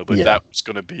mind. That was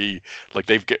going to be like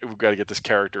we've got to get this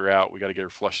character out, we got to get her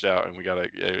flushed out, and we got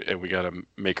to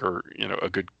make her a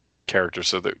good character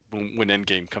so that when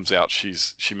Endgame comes out,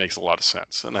 she makes a lot of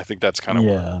sense, and I think that's kind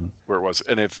of where it was.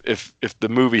 And if the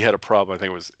movie had a problem, I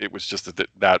think it was just that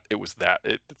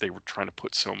they were trying to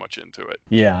put so much into it.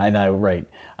 Yeah, I know, right.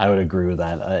 I would agree with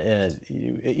that. If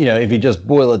you just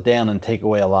boil it down and take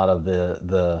away a lot of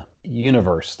the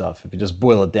universe stuff, if you just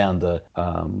boil it down to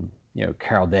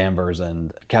Carol Danvers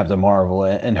and Captain Marvel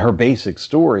and her basic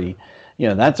story,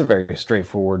 that's a very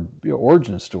straightforward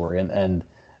origin story, and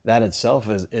that itself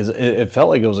is it felt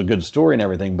like it was a good story and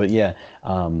everything, but she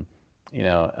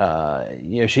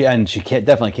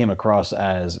definitely came across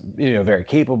as very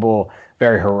capable,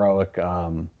 very heroic.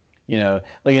 Like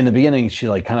in the beginning, she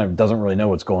like kind of doesn't really know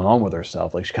what's going on with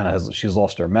herself. Like she's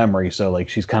lost her memory, so like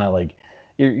she's kind of like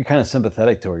you're kind of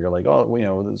sympathetic to her. You're like,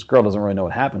 oh, this girl doesn't really know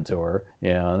what happened to her.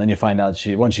 And then you find out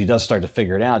once she does start to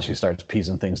figure it out, she starts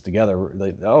piecing things together.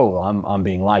 Like, oh, I'm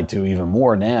being lied to even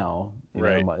more now.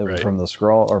 Right. From the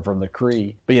Skrull or from the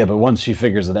Kree. But once she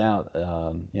figures it out,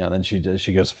 then she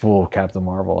goes full Captain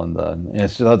Marvel, and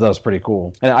that was pretty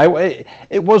cool. And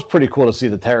it was pretty cool to see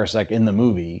the Terrasec in the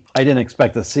movie. I didn't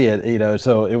expect to see it,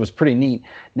 so it was pretty neat.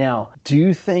 Now, do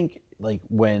you think like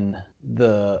when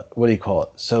what do you call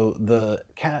it? So the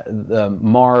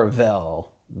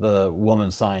Mar-Vell, the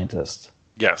woman scientist.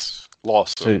 Yes,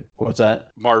 Lawson. So, what's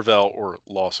that? Mar-Vell or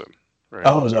Lawson. Right?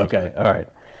 Oh, okay, all right.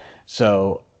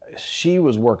 So she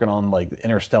was working on like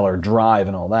Interstellar Drive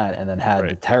and all that, and then had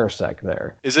the Terrasec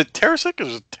there. Is it Terrasec or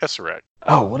is it Tesseract?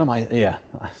 Oh, what am I? Yeah.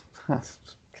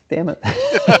 Damn it.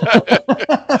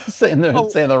 saying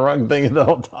the wrong thing the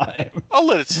whole time. I'll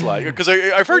let it slide because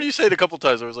I've heard you say it a couple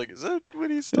times. I was like, is that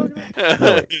what he's talking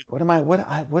about? What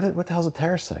the hell's a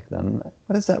Terrasec then?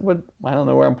 What is that? I don't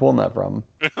know where I'm pulling that from.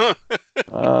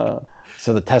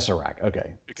 So the Tesseract.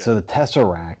 Okay. So the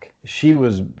Tesseract, she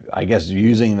was, I guess,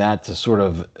 using that to sort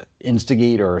of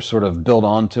instigate or sort of build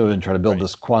onto and try to build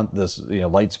this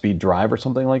light speed drive or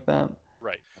something like that.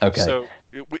 Right. Okay. So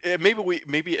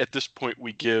maybe at this point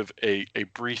we give a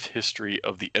brief history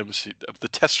of the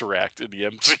Tesseract in the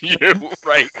MCU,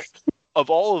 right? Of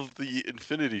all of the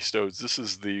Infinity Stones, this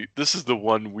is the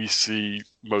one we see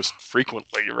most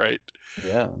frequently, right?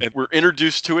 Yeah. And we're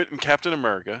introduced to it in Captain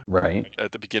America. Right.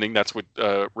 At the beginning, that's what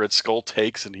Red Skull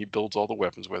takes, and he builds all the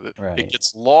weapons with it. Right. It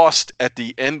gets lost at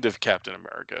the end of Captain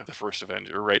America, the first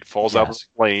Avenger, right? It falls out of the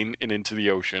plane and into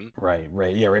the ocean. Right.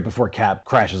 Yeah, right before Cap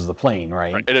crashes the plane,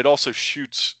 right? And it also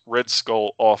shoots Red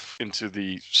Skull off into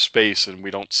the space, and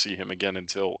we don't see him again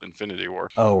until Infinity War.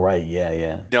 Oh, right.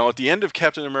 Yeah. Now, at the end of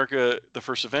Captain America, the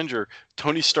first Avenger,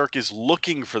 Tony Stark is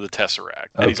looking for the Tesseract,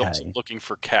 and he's also looking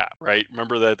for Cap, right?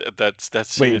 Remember that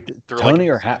scene? Wait, Tony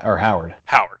or Howard?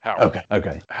 Howard.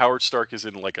 Okay. Howard Stark is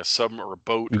in like a sub or a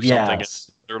boat or something.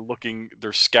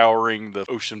 They're scouring the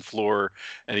ocean floor,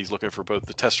 and he's looking for both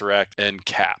the Tesseract and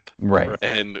Cap. Right.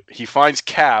 And he finds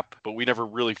Cap, but we never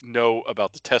really know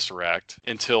about the Tesseract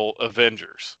until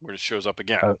Avengers, where it shows up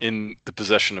again in the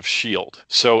possession of S.H.I.E.L.D.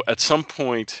 So at some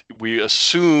point, we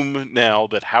assume now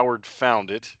that Howard found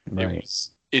it. Right. It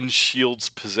was in S.H.I.E.L.D.'s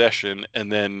possession, and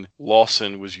then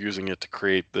Lawson was using it to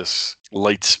create this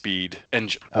light speed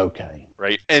engine. Okay.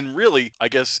 Right? And really, I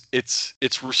guess it's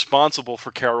responsible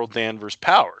for Carol Danvers'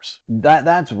 powers.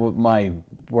 That's what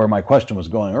where my question was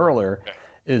going earlier.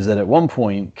 is that at one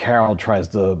point Carol tries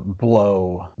to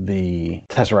blow the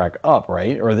Tesseract up,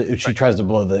 right? Or she tries to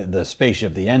blow the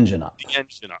spaceship, the engine up. The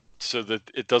engine up, so that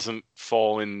it doesn't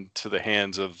fall into the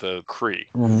hands of the Kree.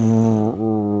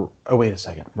 Oh, wait a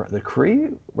second. The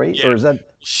Kree, right? Yeah. Or is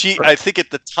that... I think at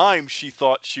the time she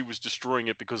thought she was destroying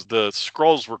it because the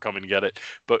Skrulls were coming to get it,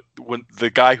 but when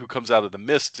the guy who comes out of the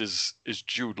mist is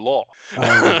Jude Law.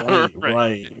 Oh,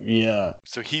 right, yeah.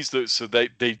 So she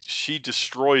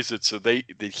destroys it so that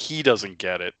he doesn't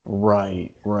get it.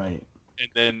 Right.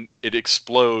 And then it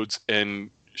explodes and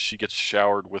she gets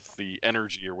showered with the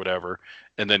energy or whatever,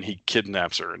 and then he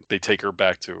kidnaps her and they take her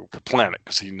back to the planet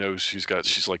because he knows she's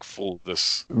like full of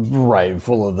this. Right,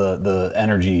 full of the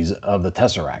energies of the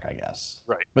Tesseract, I guess.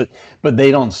 Right. But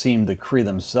they don't seem, the Kree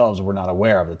themselves were not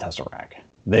aware of the Tesseract.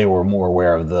 They were more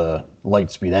aware of the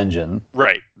Lightspeed engine.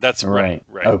 Right. That's right.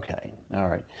 Okay. All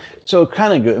right. So it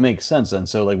kind of it makes sense then.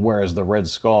 So like, whereas the Red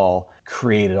Skull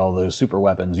created all those super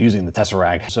weapons using the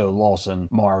Tesseract, so Lawson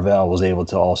Mar-Vell was able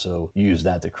to also use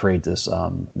that to create this,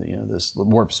 this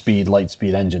warp speed, light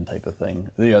speed engine type of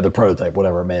thing. The prototype,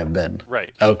 whatever it may have been.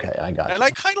 Right. Okay, I got it. And I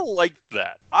kind of liked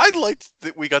that. I liked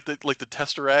that we got the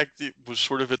Tesseract. It was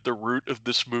sort of at the root of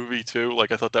this movie too.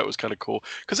 Like I thought that was kind of cool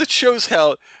because it shows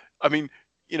how, I mean,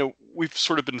 we've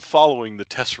sort of been following the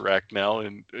Tesseract now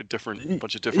in a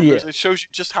bunch of different ways. It shows you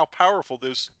just how powerful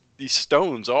these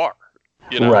stones are.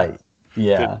 Right.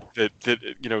 Yeah.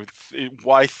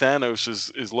 Why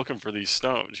Thanos is looking for these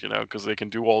stones, because they can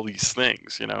do all these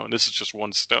things, and this is just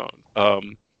one stone.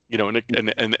 And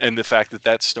the fact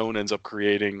that stone ends up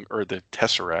creating, or the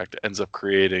Tesseract ends up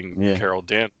creating Carol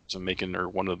Danvers and making her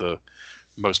one of the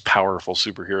most powerful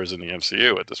superheroes in the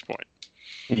MCU at this point.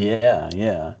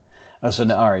 Yeah. So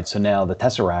now the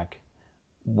Tesseract,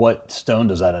 what stone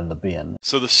does that end up being?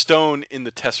 So the stone in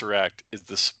the Tesseract is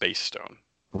the Space Stone.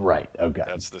 Right. Okay.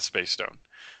 That's the Space Stone,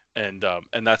 and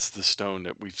that's the stone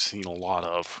that we've seen a lot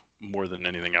of more than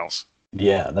anything else.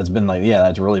 Yeah, that's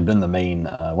really been the main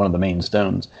one of the main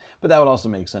stones. But that would also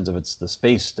make sense if it's the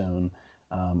Space Stone.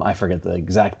 I forget the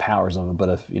exact powers of it, but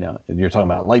if you're talking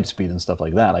about light speed and stuff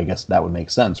like that, I guess that would make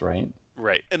sense, right?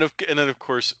 Right, and then of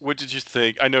course, what did you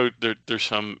think? I know there's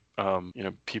some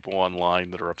people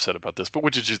online that are upset about this, but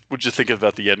what did you think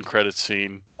about the end credits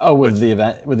scene? Oh, with the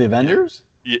Avengers?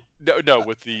 Yeah, no,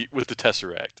 with the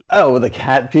Tesseract. Oh, with the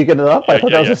cat peeking it up? I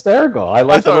thought that was hysterical. I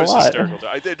liked it a lot.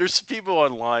 Hysterical. There's people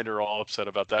online who are all upset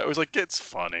about that. It was like, it's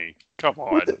funny. Come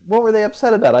on. What were they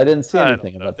upset about? I didn't see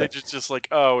anything about that. They just like,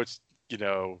 oh, it's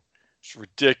it's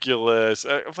ridiculous.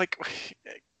 I'm like,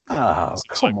 oh,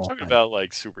 come on. Talking about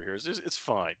like superheroes, it's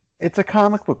fine. It's a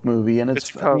comic book movie, and it's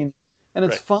fun. It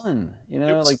was funny.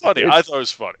 I thought it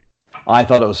was funny. I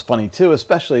thought it was funny too,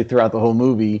 especially throughout the whole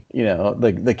movie.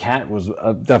 The cat was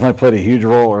definitely played a huge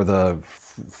role, or the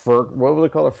what would they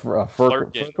call it?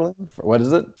 Flerken? What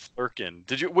is it?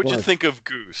 Flerken. What'd you think of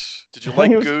Goose? Did you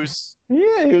like Goose?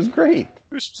 Yeah, he was great.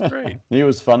 Goose was great. He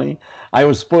was funny. I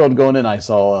was spoiled going in. I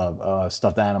saw a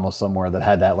stuffed animal somewhere that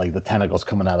had that, like, the tentacles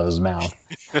coming out of his mouth.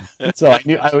 So I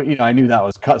knew that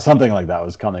was something like that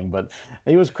was coming. But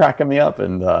he was cracking me up,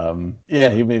 and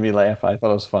he made me laugh. I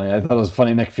thought it was funny. I thought it was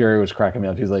funny. Nick Fury was cracking me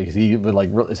up. He would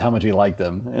like how much he liked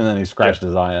him, and then he scratched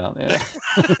his eye out. Yeah.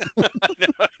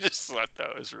 I just thought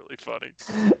that was really funny.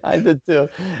 I did too.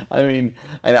 I mean,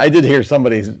 I did hear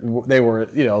they were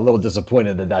a little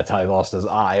disappointed that that's how he lost his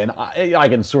eye, and I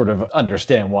can sort of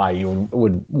understand why you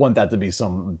would want that to be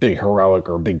some big heroic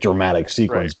or big dramatic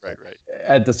sequence. Right.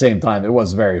 At the same time, it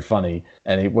was very funny,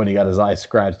 and when he got his eye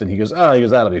scratched, and he goes,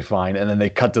 that'll be fine, and then they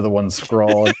cut to the one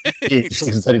scroll, and he shakes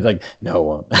his head, he's like,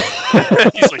 no.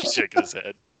 He's like shaking his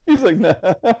head. He's like, no.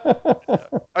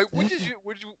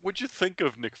 What'd you think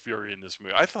of Nick Fury in this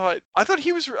movie? I thought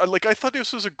he was like, I thought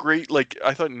this was a great, like,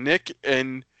 I thought Nick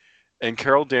and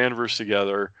Carol Danvers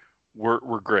together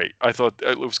were great. I thought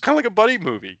it was kind of like a buddy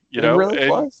movie, It really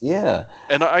was, yeah.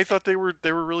 And I thought they were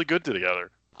really good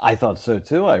together. I thought so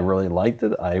too. I really liked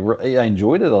it. I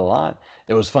enjoyed it a lot.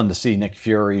 It was fun to see Nick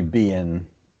Fury being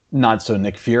not so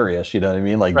Nick Furious, you know what I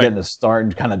mean? Like getting a start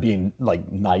and kind of being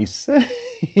like nice.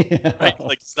 Right,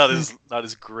 like it's not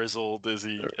as grizzled as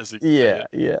he gets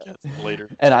later.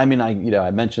 And I mean,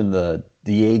 I mentioned the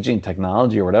aging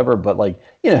technology or whatever, but like,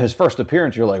 his first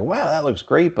appearance, you're like, wow, that looks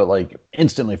great, but like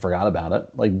instantly forgot about it.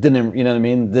 Like didn't, you know what I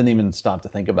mean? Didn't even stop to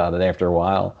think about it after a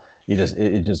while.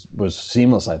 It just was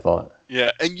seamless, I thought.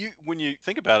 Yeah, and when you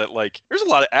think about it, like there's a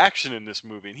lot of action in this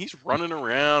movie, and he's running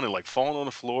around and like falling on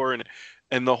the floor,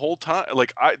 and the whole time,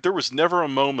 like there was never a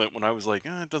moment when I was like,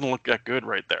 it doesn't look that good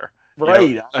right there. Right.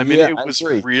 You know? I mean, Yeah, it I was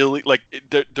agree. really like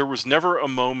there was never a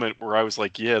moment where I was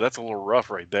like, yeah, that's a little rough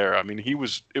right there. I mean, it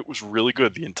was really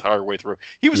good the entire way through.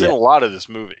 He was in Yeah. a lot of this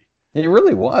movie. It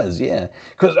really was, yeah.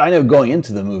 Because I know going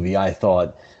into the movie, I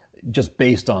thought, just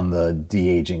based on the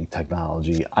de-aging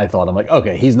technology, I'm like,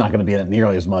 okay, he's not going to be in it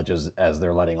nearly as much as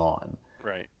they're letting on.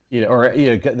 Right. You know, or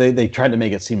they tried to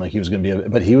make it seem like he was going to be,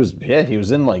 but he was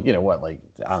in like I don't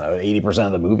know, 80%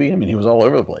 of the movie. I mean, he was all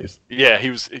over the place. Yeah, he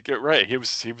was right. He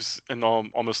was in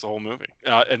almost the whole movie,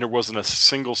 and there wasn't a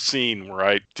single scene where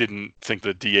I didn't think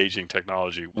the de-aging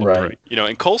technology looked right. You know,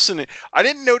 and Coulson, I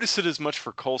didn't notice it as much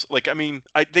for Coulson. Like, I mean,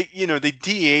 they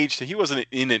de-aged. He wasn't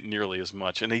in it nearly as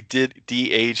much, and they did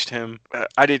de-aged him.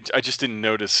 I just didn't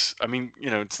notice. I mean, you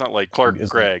know, it's not like Clark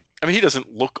Gregg. I mean, he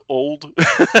doesn't look old.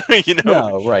 You know,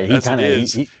 no, right? He kind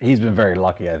of he's been very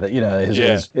lucky. I think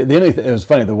it was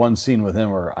funny. The one scene with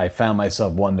him where I found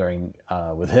myself wondering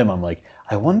with him, I'm like,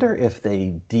 I wonder if they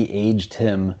de-aged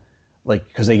him, like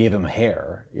because they gave him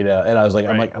hair, you know. And I was like,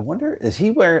 I'm like, I wonder, is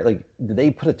he did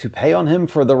they put a toupee on him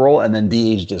for the role and then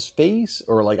de-aged his face,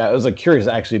 or like I was like curious.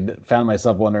 I actually found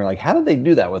myself wondering like, how did they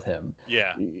do that with him?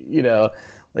 Yeah, you know.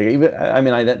 Like even, I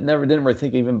mean, I didn't ever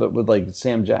think even, but with like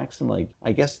Sam Jackson, like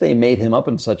I guess they made him up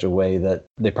in such a way that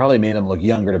they probably made him look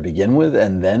younger to begin with,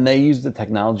 and then they used the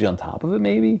technology on top of it.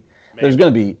 Maybe. There's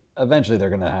going to be eventually they're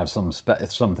going to have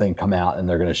something come out and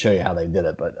they're going to show you how they did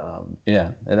it. But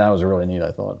yeah, and that was really neat,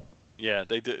 I thought. Yeah,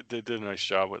 they did a nice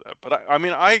job with that. But I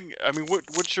mean,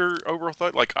 what's your overall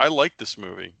thought? Like, I like this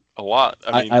movie a lot.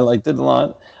 I liked it a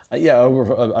lot. Yeah,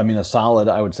 a solid.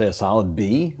 I would say a solid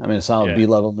B. I mean, a solid B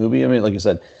level movie. I mean, like you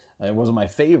said, it wasn't my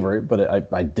favorite,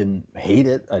 but I didn't hate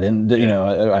it. I didn't, you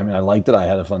know. I mean, I liked it. I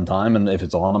had a fun time, and if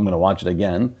it's on, I'm going to watch it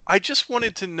again. I just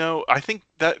wanted to know. I think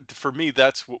that for me,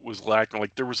 that's what was lacking.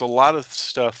 Like, there was a lot of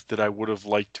stuff that I would have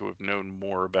liked to have known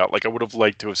more about. Like, I would have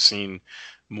liked to have seen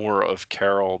more of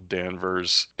Carol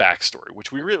Danvers' backstory,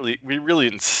 which we really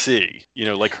didn't see. You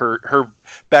know, like her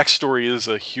backstory is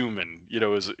a human. You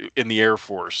know, is in the Air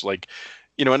Force, like,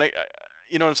 you know, and I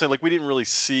you know what I'm saying? Like, we didn't really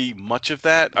see much of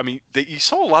that. I mean, you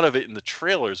saw a lot of it in the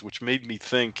trailers, which made me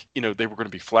think, you know, they were going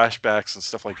to be flashbacks and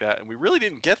stuff like that, and we really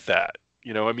didn't get that.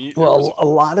 You know, I mean, well, a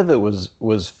lot of it were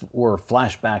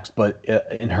flashbacks, but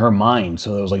in her mind,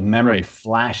 so it was like memory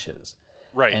flashes.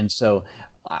 Right. And so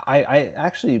I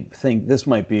actually think this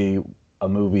might be a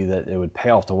movie that it would pay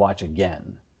off to watch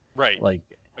again. Right.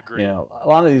 Like, agreed. You know, a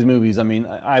lot of these movies, I mean,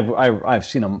 I've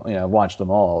seen them, you know, watched them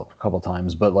all a couple of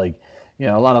times, but like, you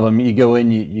know, a lot of them, you go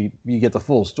in, you get the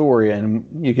full story, and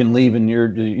you can leave, and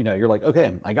you're like,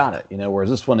 okay, I got it. You know, whereas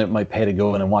this one, it might pay to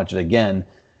go in and watch it again,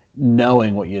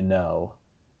 knowing what you know,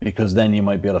 because then you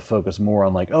might be able to focus more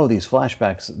on like, oh, these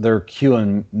flashbacks, they're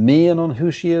cueing me in on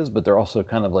who she is, but they're also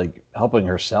kind of like helping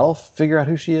herself figure out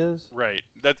who she is. Right.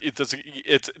 That's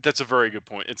a very good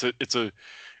point. It's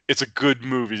a good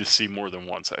movie to see more than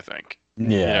once, I think.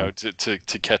 Yeah. You know,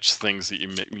 to catch things that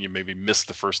you maybe missed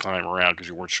the first time around because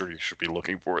you weren't sure you should be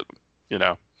looking for them. You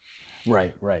know.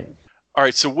 Right. All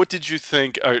right. So, what did you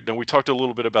think? Now we talked a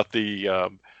little bit about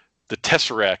the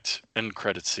Tesseract end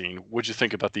credit scene. What'd you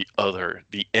think about the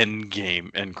Endgame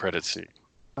end credit scene?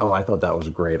 Oh, I thought that was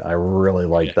great. I really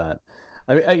liked that.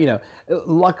 I mean, you know,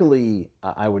 luckily,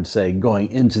 I would say going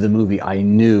into the movie, I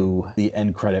knew the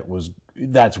end credit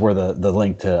that's where the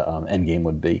link to Endgame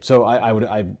would be. So I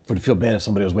would feel bad if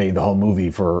somebody was waiting the whole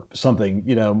movie for something,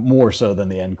 you know, more so than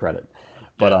the end credit.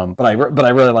 But I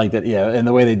really liked it. Yeah, and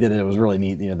the way they did it was really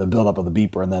neat. You know, the build up of the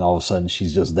beeper, and then all of a sudden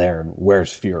she's just there. And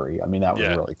where's Fury? I mean, that was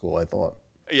really cool, I thought.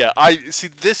 Yeah, I see.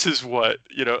 This is what,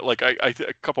 you know, like I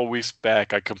a couple of weeks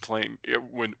back, I complained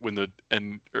when the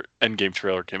Endgame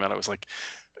trailer came out. I was like,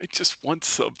 I just want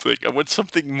something. I want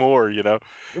something more, you know.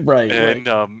 Right. And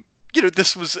you know,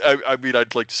 this was. I mean,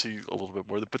 I'd like to see a little bit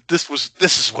more, but this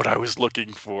is what I was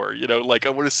looking for. You know, like I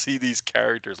want to see these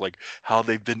characters, like how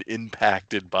they've been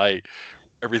impacted by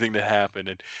everything that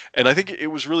happened, and I think it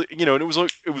was really, you know, and it was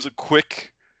a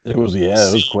quick. It was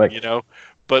quick. You know.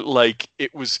 But like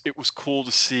it was cool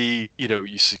to see, you know,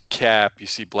 you see Cap, you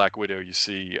see Black Widow, you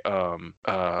see who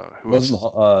wasn't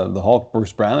the Hulk,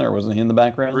 Bruce Banner, wasn't he in the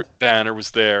background? Banner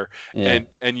was there, and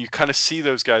you kind of see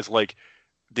those guys, like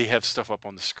they have stuff up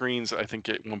on the screens. I think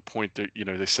at one point that, you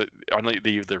know, they said they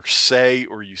either say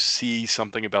or you see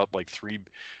something about like three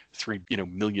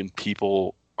million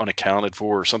people unaccounted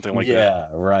for or something like that. Yeah,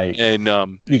 right. And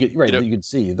you could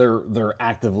see they're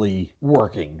actively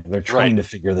working. They're trying to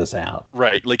figure this out.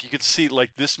 Right. Like you could see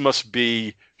like this must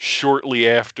be shortly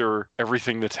after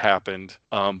everything that's happened,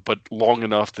 but long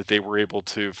enough that they were able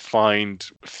to find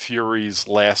Fury's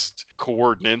last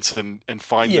coordinates and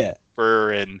find Yeah.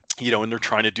 her, and and they're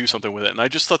trying to do something with it. And I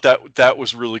just thought that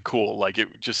was really cool. Like,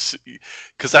 it just,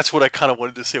 because that's what I kind of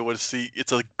wanted to say. I want to see,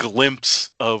 it's a glimpse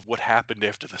of what happened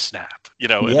after the snap, and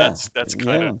Yeah. that's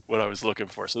kind Yeah. of what I was looking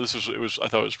for. So I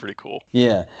thought it was pretty cool.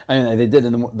 Yeah, I mean, they did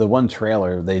in the one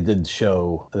trailer. They did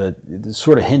show that, it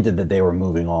sort of hinted that they were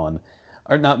moving on,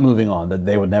 or not moving on, that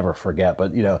they would never forget.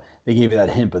 But they gave you that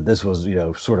hint. But this was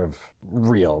sort of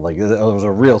real. Like, it was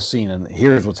a real scene, and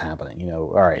here's what's happening. All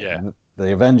right, Yeah.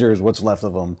 the Avengers, what's left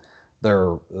of them,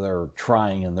 they're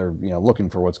trying, and they're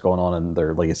looking for what's going on, and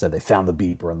they're, like I said, they found the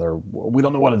beeper, and we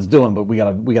don't know what it's doing, but we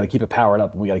gotta keep it powered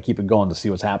up, and we gotta keep it going to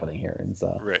see what's happening here. And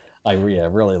so Right. I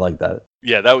really like that.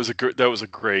 Yeah, that was a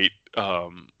great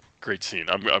great scene.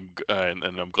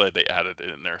 I'm glad they added it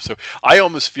in there. So I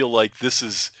almost feel like this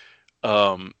is,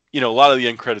 a lot of the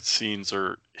end credits scenes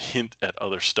are hint at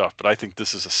other stuff, but I think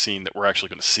this is a scene that we're actually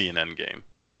going to see in Endgame,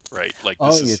 right? Like,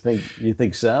 this you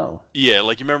think so? Yeah,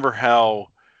 like, you remember how,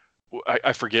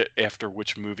 I forget after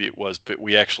which movie it was, but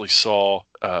we actually saw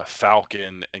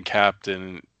Falcon and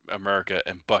Captain America,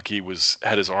 and Bucky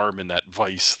had his arm in that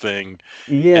vice thing.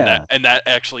 Yeah. And that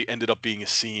actually ended up being a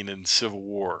scene in Civil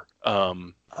War.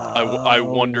 I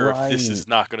wonder if this is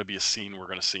not going to be a scene we're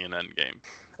going to see in Endgame.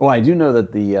 Well, I do know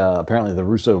that apparently the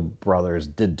Russo brothers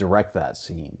did direct that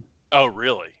scene. Oh,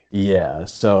 really? Yeah,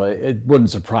 so it wouldn't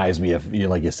surprise me if,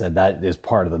 like you said, that is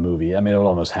part of the movie. I mean, it would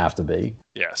almost have to be.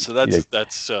 Yeah, so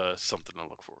that's something to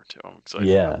look forward to. I'm excited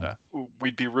about that.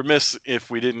 We'd be remiss if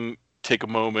we didn't take a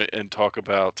moment and talk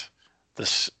about the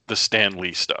Stan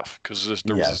Lee stuff, because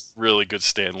there was really good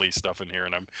Stan Lee stuff in here,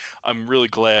 and I'm really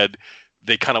glad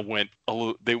they kind of went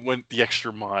the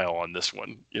extra mile on this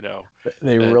one.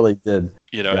 They really did.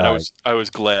 And I was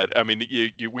glad. I mean,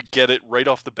 we get it right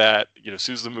off the bat. As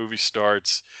soon as the movie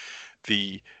starts,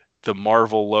 the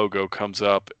Marvel logo comes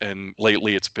up, and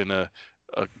lately it's been a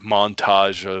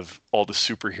montage of all the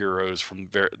superheroes from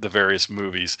the various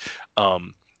movies.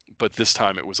 But this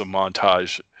time it was a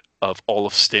montage of all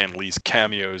of Stan Lee's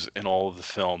cameos in all of the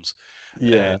films.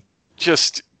 Yeah. And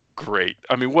just great.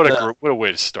 I mean, what a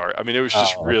way to start. I mean, it was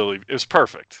just it was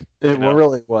perfect. It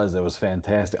really was. It was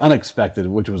fantastic. Unexpected,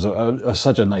 which was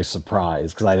such a nice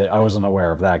surprise, because I wasn't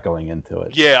aware of that going into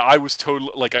it. Yeah, I was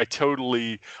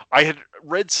I had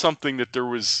read something that there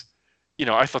was,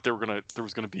 I thought there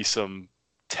was gonna be some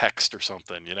text or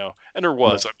something, and there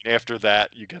was. Yeah. I mean, after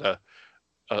that, you get a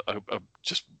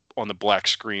just on the black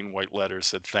screen, white letters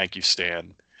said "Thank you,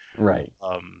 Stan." Right.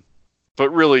 But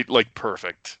really, like,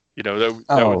 perfect. It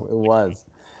was,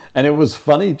 and it was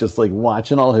funny just like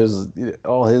watching all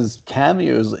his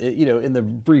cameos. In the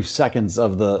brief seconds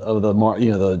of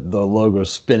the logo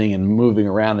spinning and moving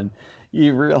around, and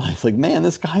you realize, like, man,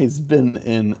 this guy's been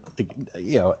in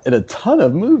in a ton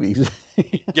of movies.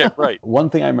 Yeah, right.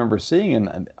 One thing I remember seeing,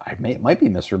 and I might be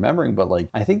misremembering, but like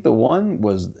I think the one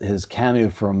was his cameo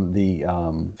from the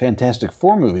Fantastic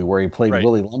Four movie where he played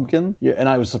Willie Lumpkin. Yeah, and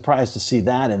I was surprised to see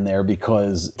that in there,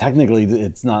 because technically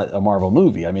it's not a Marvel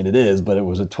movie. I mean, it is, but it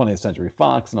was a 20th Century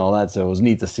Fox and all that, so it was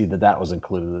neat to see that was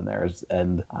included in there.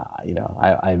 And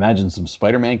I imagine some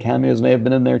Spider-Man cameos may have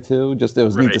been in there too. Just it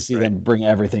was neat to see them bring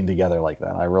everything together like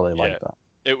that. I really liked that.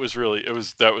 That was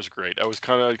great. I was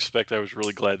kind of I was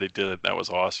really glad they did it. That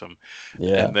was awesome.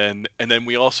 Yeah. And then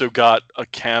we also got a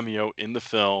cameo in the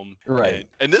film. Right.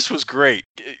 And this was great.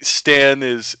 Stan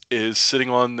is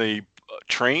sitting on the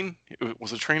train.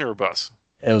 Was it a train or a bus?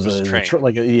 It was a train.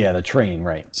 The train,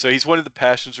 right. So he's one of the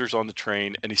passengers on the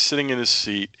train, and he's sitting in his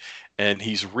seat, and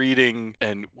he's reading,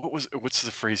 and what's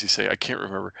the phrase he say? I can't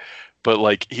remember. But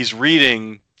like, he's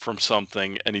reading from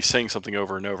something, and he's saying something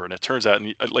over and over, and it turns out,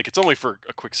 it's only for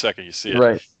a quick second you see it.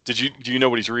 Right. Do you know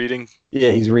what he's reading?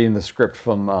 Yeah, he's reading the script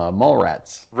from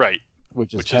Mallrats. Right.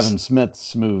 Which is Kevin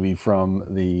Smith's movie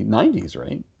from the 90s,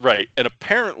 right? Right. And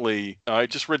apparently, I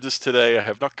just read this today, I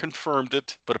have not confirmed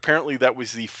it, but apparently that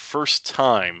was the first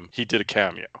time he did a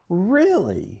cameo.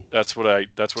 Really? That's what I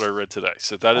read today.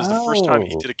 So that is the first time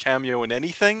he did a cameo in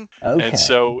anything. Okay. And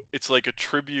so it's like a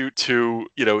tribute to,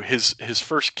 his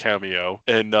first cameo,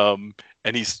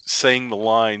 and he's saying the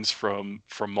lines from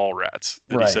Mallrats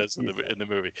that he says in the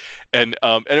movie, and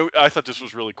I thought this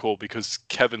was really cool, because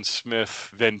Kevin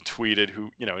Smith then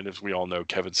tweeted, and as we all know,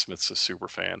 Kevin Smith's a super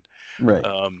fan, right?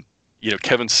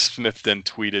 Kevin Smith then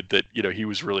tweeted that he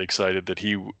was really excited that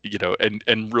he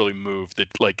and really moved that,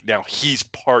 like, now he's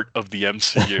part of the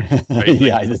MCU, right?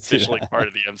 Yeah, he's officially part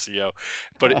of the MCU.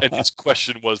 And his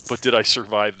question was, but did I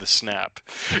survive the snap?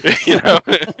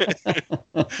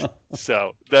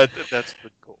 So that's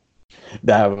pretty cool.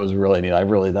 that was really neat. That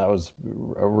was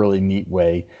a really neat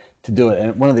way to do it.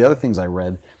 And one of the other things I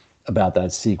read about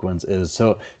that sequence is,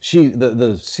 so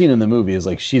the scene in the movie is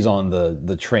like she's on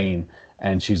the train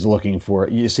and she's looking for,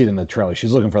 you see it in the trailer,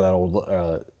 she's looking for that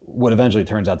old, what eventually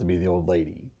turns out to be the old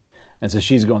lady. And so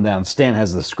she's going down. Stan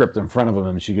has the script in front of him,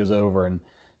 and she goes over and,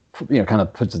 kind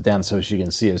of puts it down so she can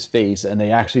see his face. And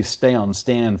they actually stay on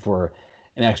Stan for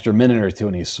an extra minute or two,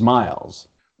 and he smiles.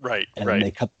 Right. And then they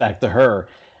cut back to her,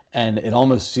 and it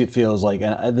almost feels like,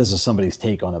 and this is somebody's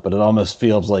take on it, but it almost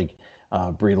feels like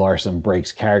Brie Larson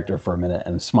breaks character for a minute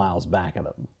and smiles back at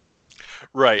him.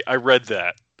 Right. I read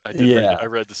that. I did. Yeah. I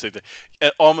read the same thing.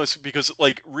 And almost because,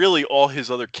 like, really all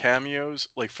his other cameos,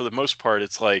 like, for the most part,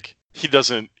 it's like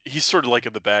he's sort of like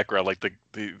in the background, like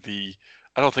the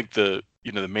I don't think the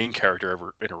main character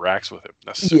ever interacts with him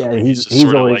necessarily. Yeah, he's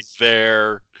sort always of like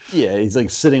there. Yeah, he's like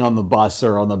sitting on the bus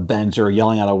or on the bench or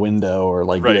yelling out a window or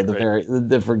like the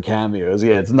different cameos.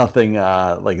 Yeah, it's nothing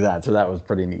like that. So that was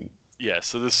pretty neat. Yeah,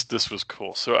 so this was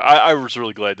cool. So I was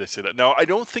really glad they said that. Now I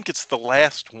don't think it's the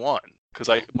last one, because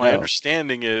my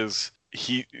understanding is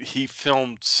he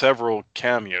filmed several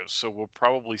cameos, so we'll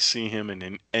probably see him in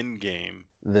an Endgame.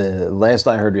 The last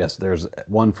I heard, yes, there's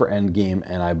one for Endgame,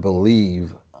 and I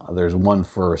believe there's one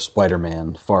for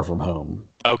Spider-Man: Far From Home.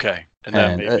 Okay, and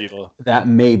that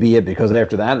may be it, because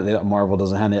after that, Marvel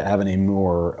doesn't have any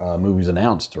more movies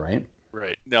announced, right?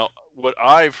 Right. Now, what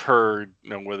I've heard,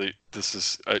 whether this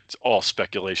is it's all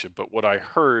speculation, but what I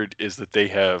heard is that they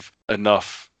have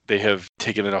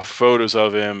taken enough photos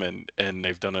of him and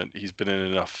he's been in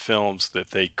enough films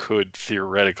that they could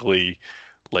theoretically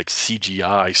like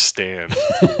CGI Stan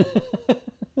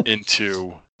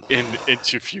into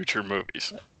future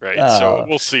movies, right? So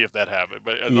we'll see if that happens.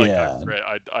 But I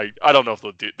don't know if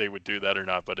they would do that or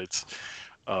not, but it's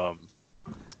that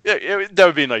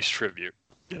would be a nice tribute.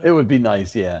 It would be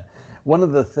nice, yeah. One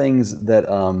of the things that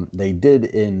they did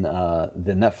in the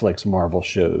Netflix Marvel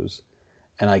shows,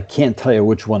 and I can't tell you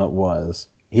which one it was.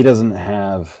 He doesn't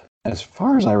have, as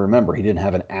far as I remember, he didn't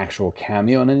have an actual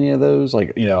cameo in any of those,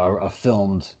 like, a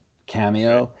filmed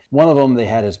cameo. One of them, they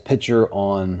had his picture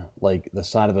on like the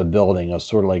side of a building, a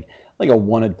sort of like a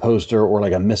wanted poster or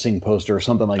like a missing poster or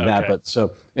something like that. But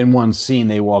so in one scene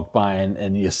they walk by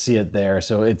and you see it there.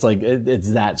 So it's like it's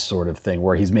that sort of thing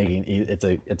where he's making it's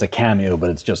a cameo, but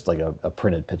it's just like a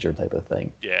printed picture type of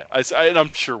thing. Yeah, and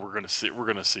I'm sure we're gonna see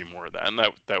more of that, and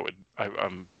that would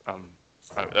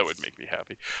make me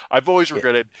happy. I've always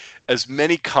regretted as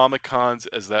many Comic-Cons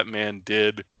as that man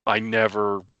did. I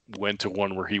never went to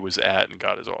one where he was at and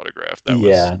got his autograph. I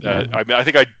mean, I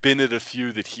think I'd been at a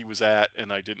few that he was at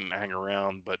and I didn't hang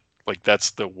around, but like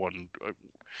that's the one.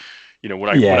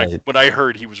 When I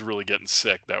heard he was really getting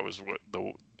sick, that was what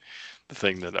the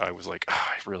thing that I was like,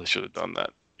 I really should have done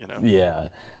that. Yeah,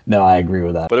 no, I agree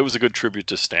with that. But it was a good tribute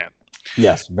to Stan.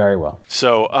 Yes, very well.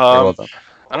 So I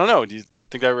don't know. Do you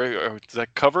think does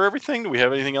that cover everything? Do we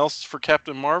have anything else for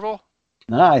Captain Marvel?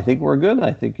 No, I think we're good.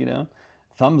 I think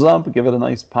thumbs up, give it a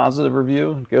nice positive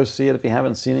review. Go see it if you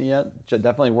haven't seen it yet.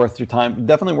 Definitely worth your time.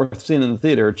 Definitely worth seeing it in the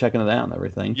theater, checking it out and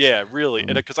everything. Yeah, really.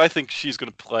 And because I think she's going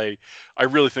to play, I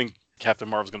really think Captain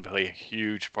Marvel's going to play a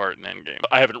huge part in Endgame.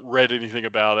 I haven't read anything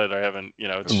about it. I haven't,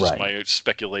 it's just my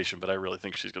speculation, but I really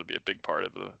think she's going to be a big part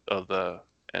of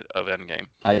Endgame.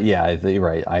 You're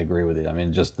right. I agree with you. I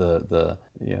mean, just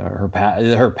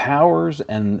her powers,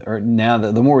 and now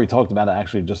the more we talked about it,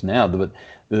 actually just now, but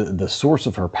the source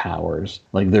of her powers,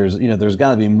 like there's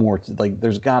got to be more.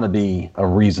 There's got to be a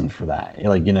reason for that.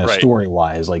 Story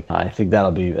wise, I think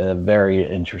that'll be very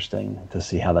interesting to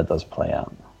see how that does play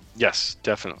out. Yes,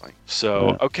 definitely.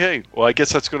 So, okay. Well, I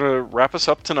guess that's going to wrap us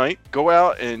up tonight. Go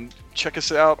out and check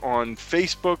us out on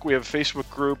Facebook. We have a Facebook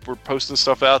group. We're posting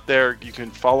stuff out there. You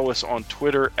can follow us on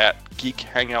Twitter at Geek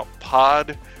Hangout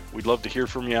Pod. We'd love to hear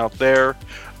from you out there.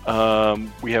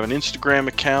 We have an Instagram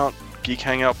account, Geek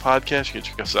Hangout Podcast. You can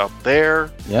check us out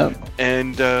there. Yeah.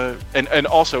 And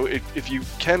also, if you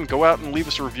can, go out and leave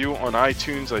us a review on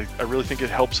iTunes. I really think it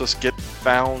helps us get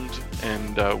found,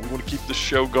 and we want to keep the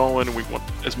show going, and we want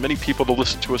as many people to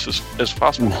listen to us as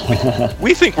possible.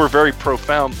 We think we're very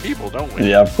profound people, don't we?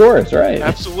 Yeah, of course, right.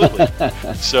 Absolutely.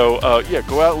 So,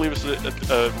 go out and leave us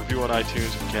a review on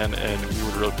iTunes if you can, and we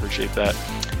would really appreciate that.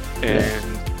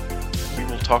 And we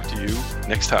will talk to you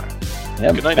next time.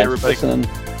 Yep. Good night, everybody.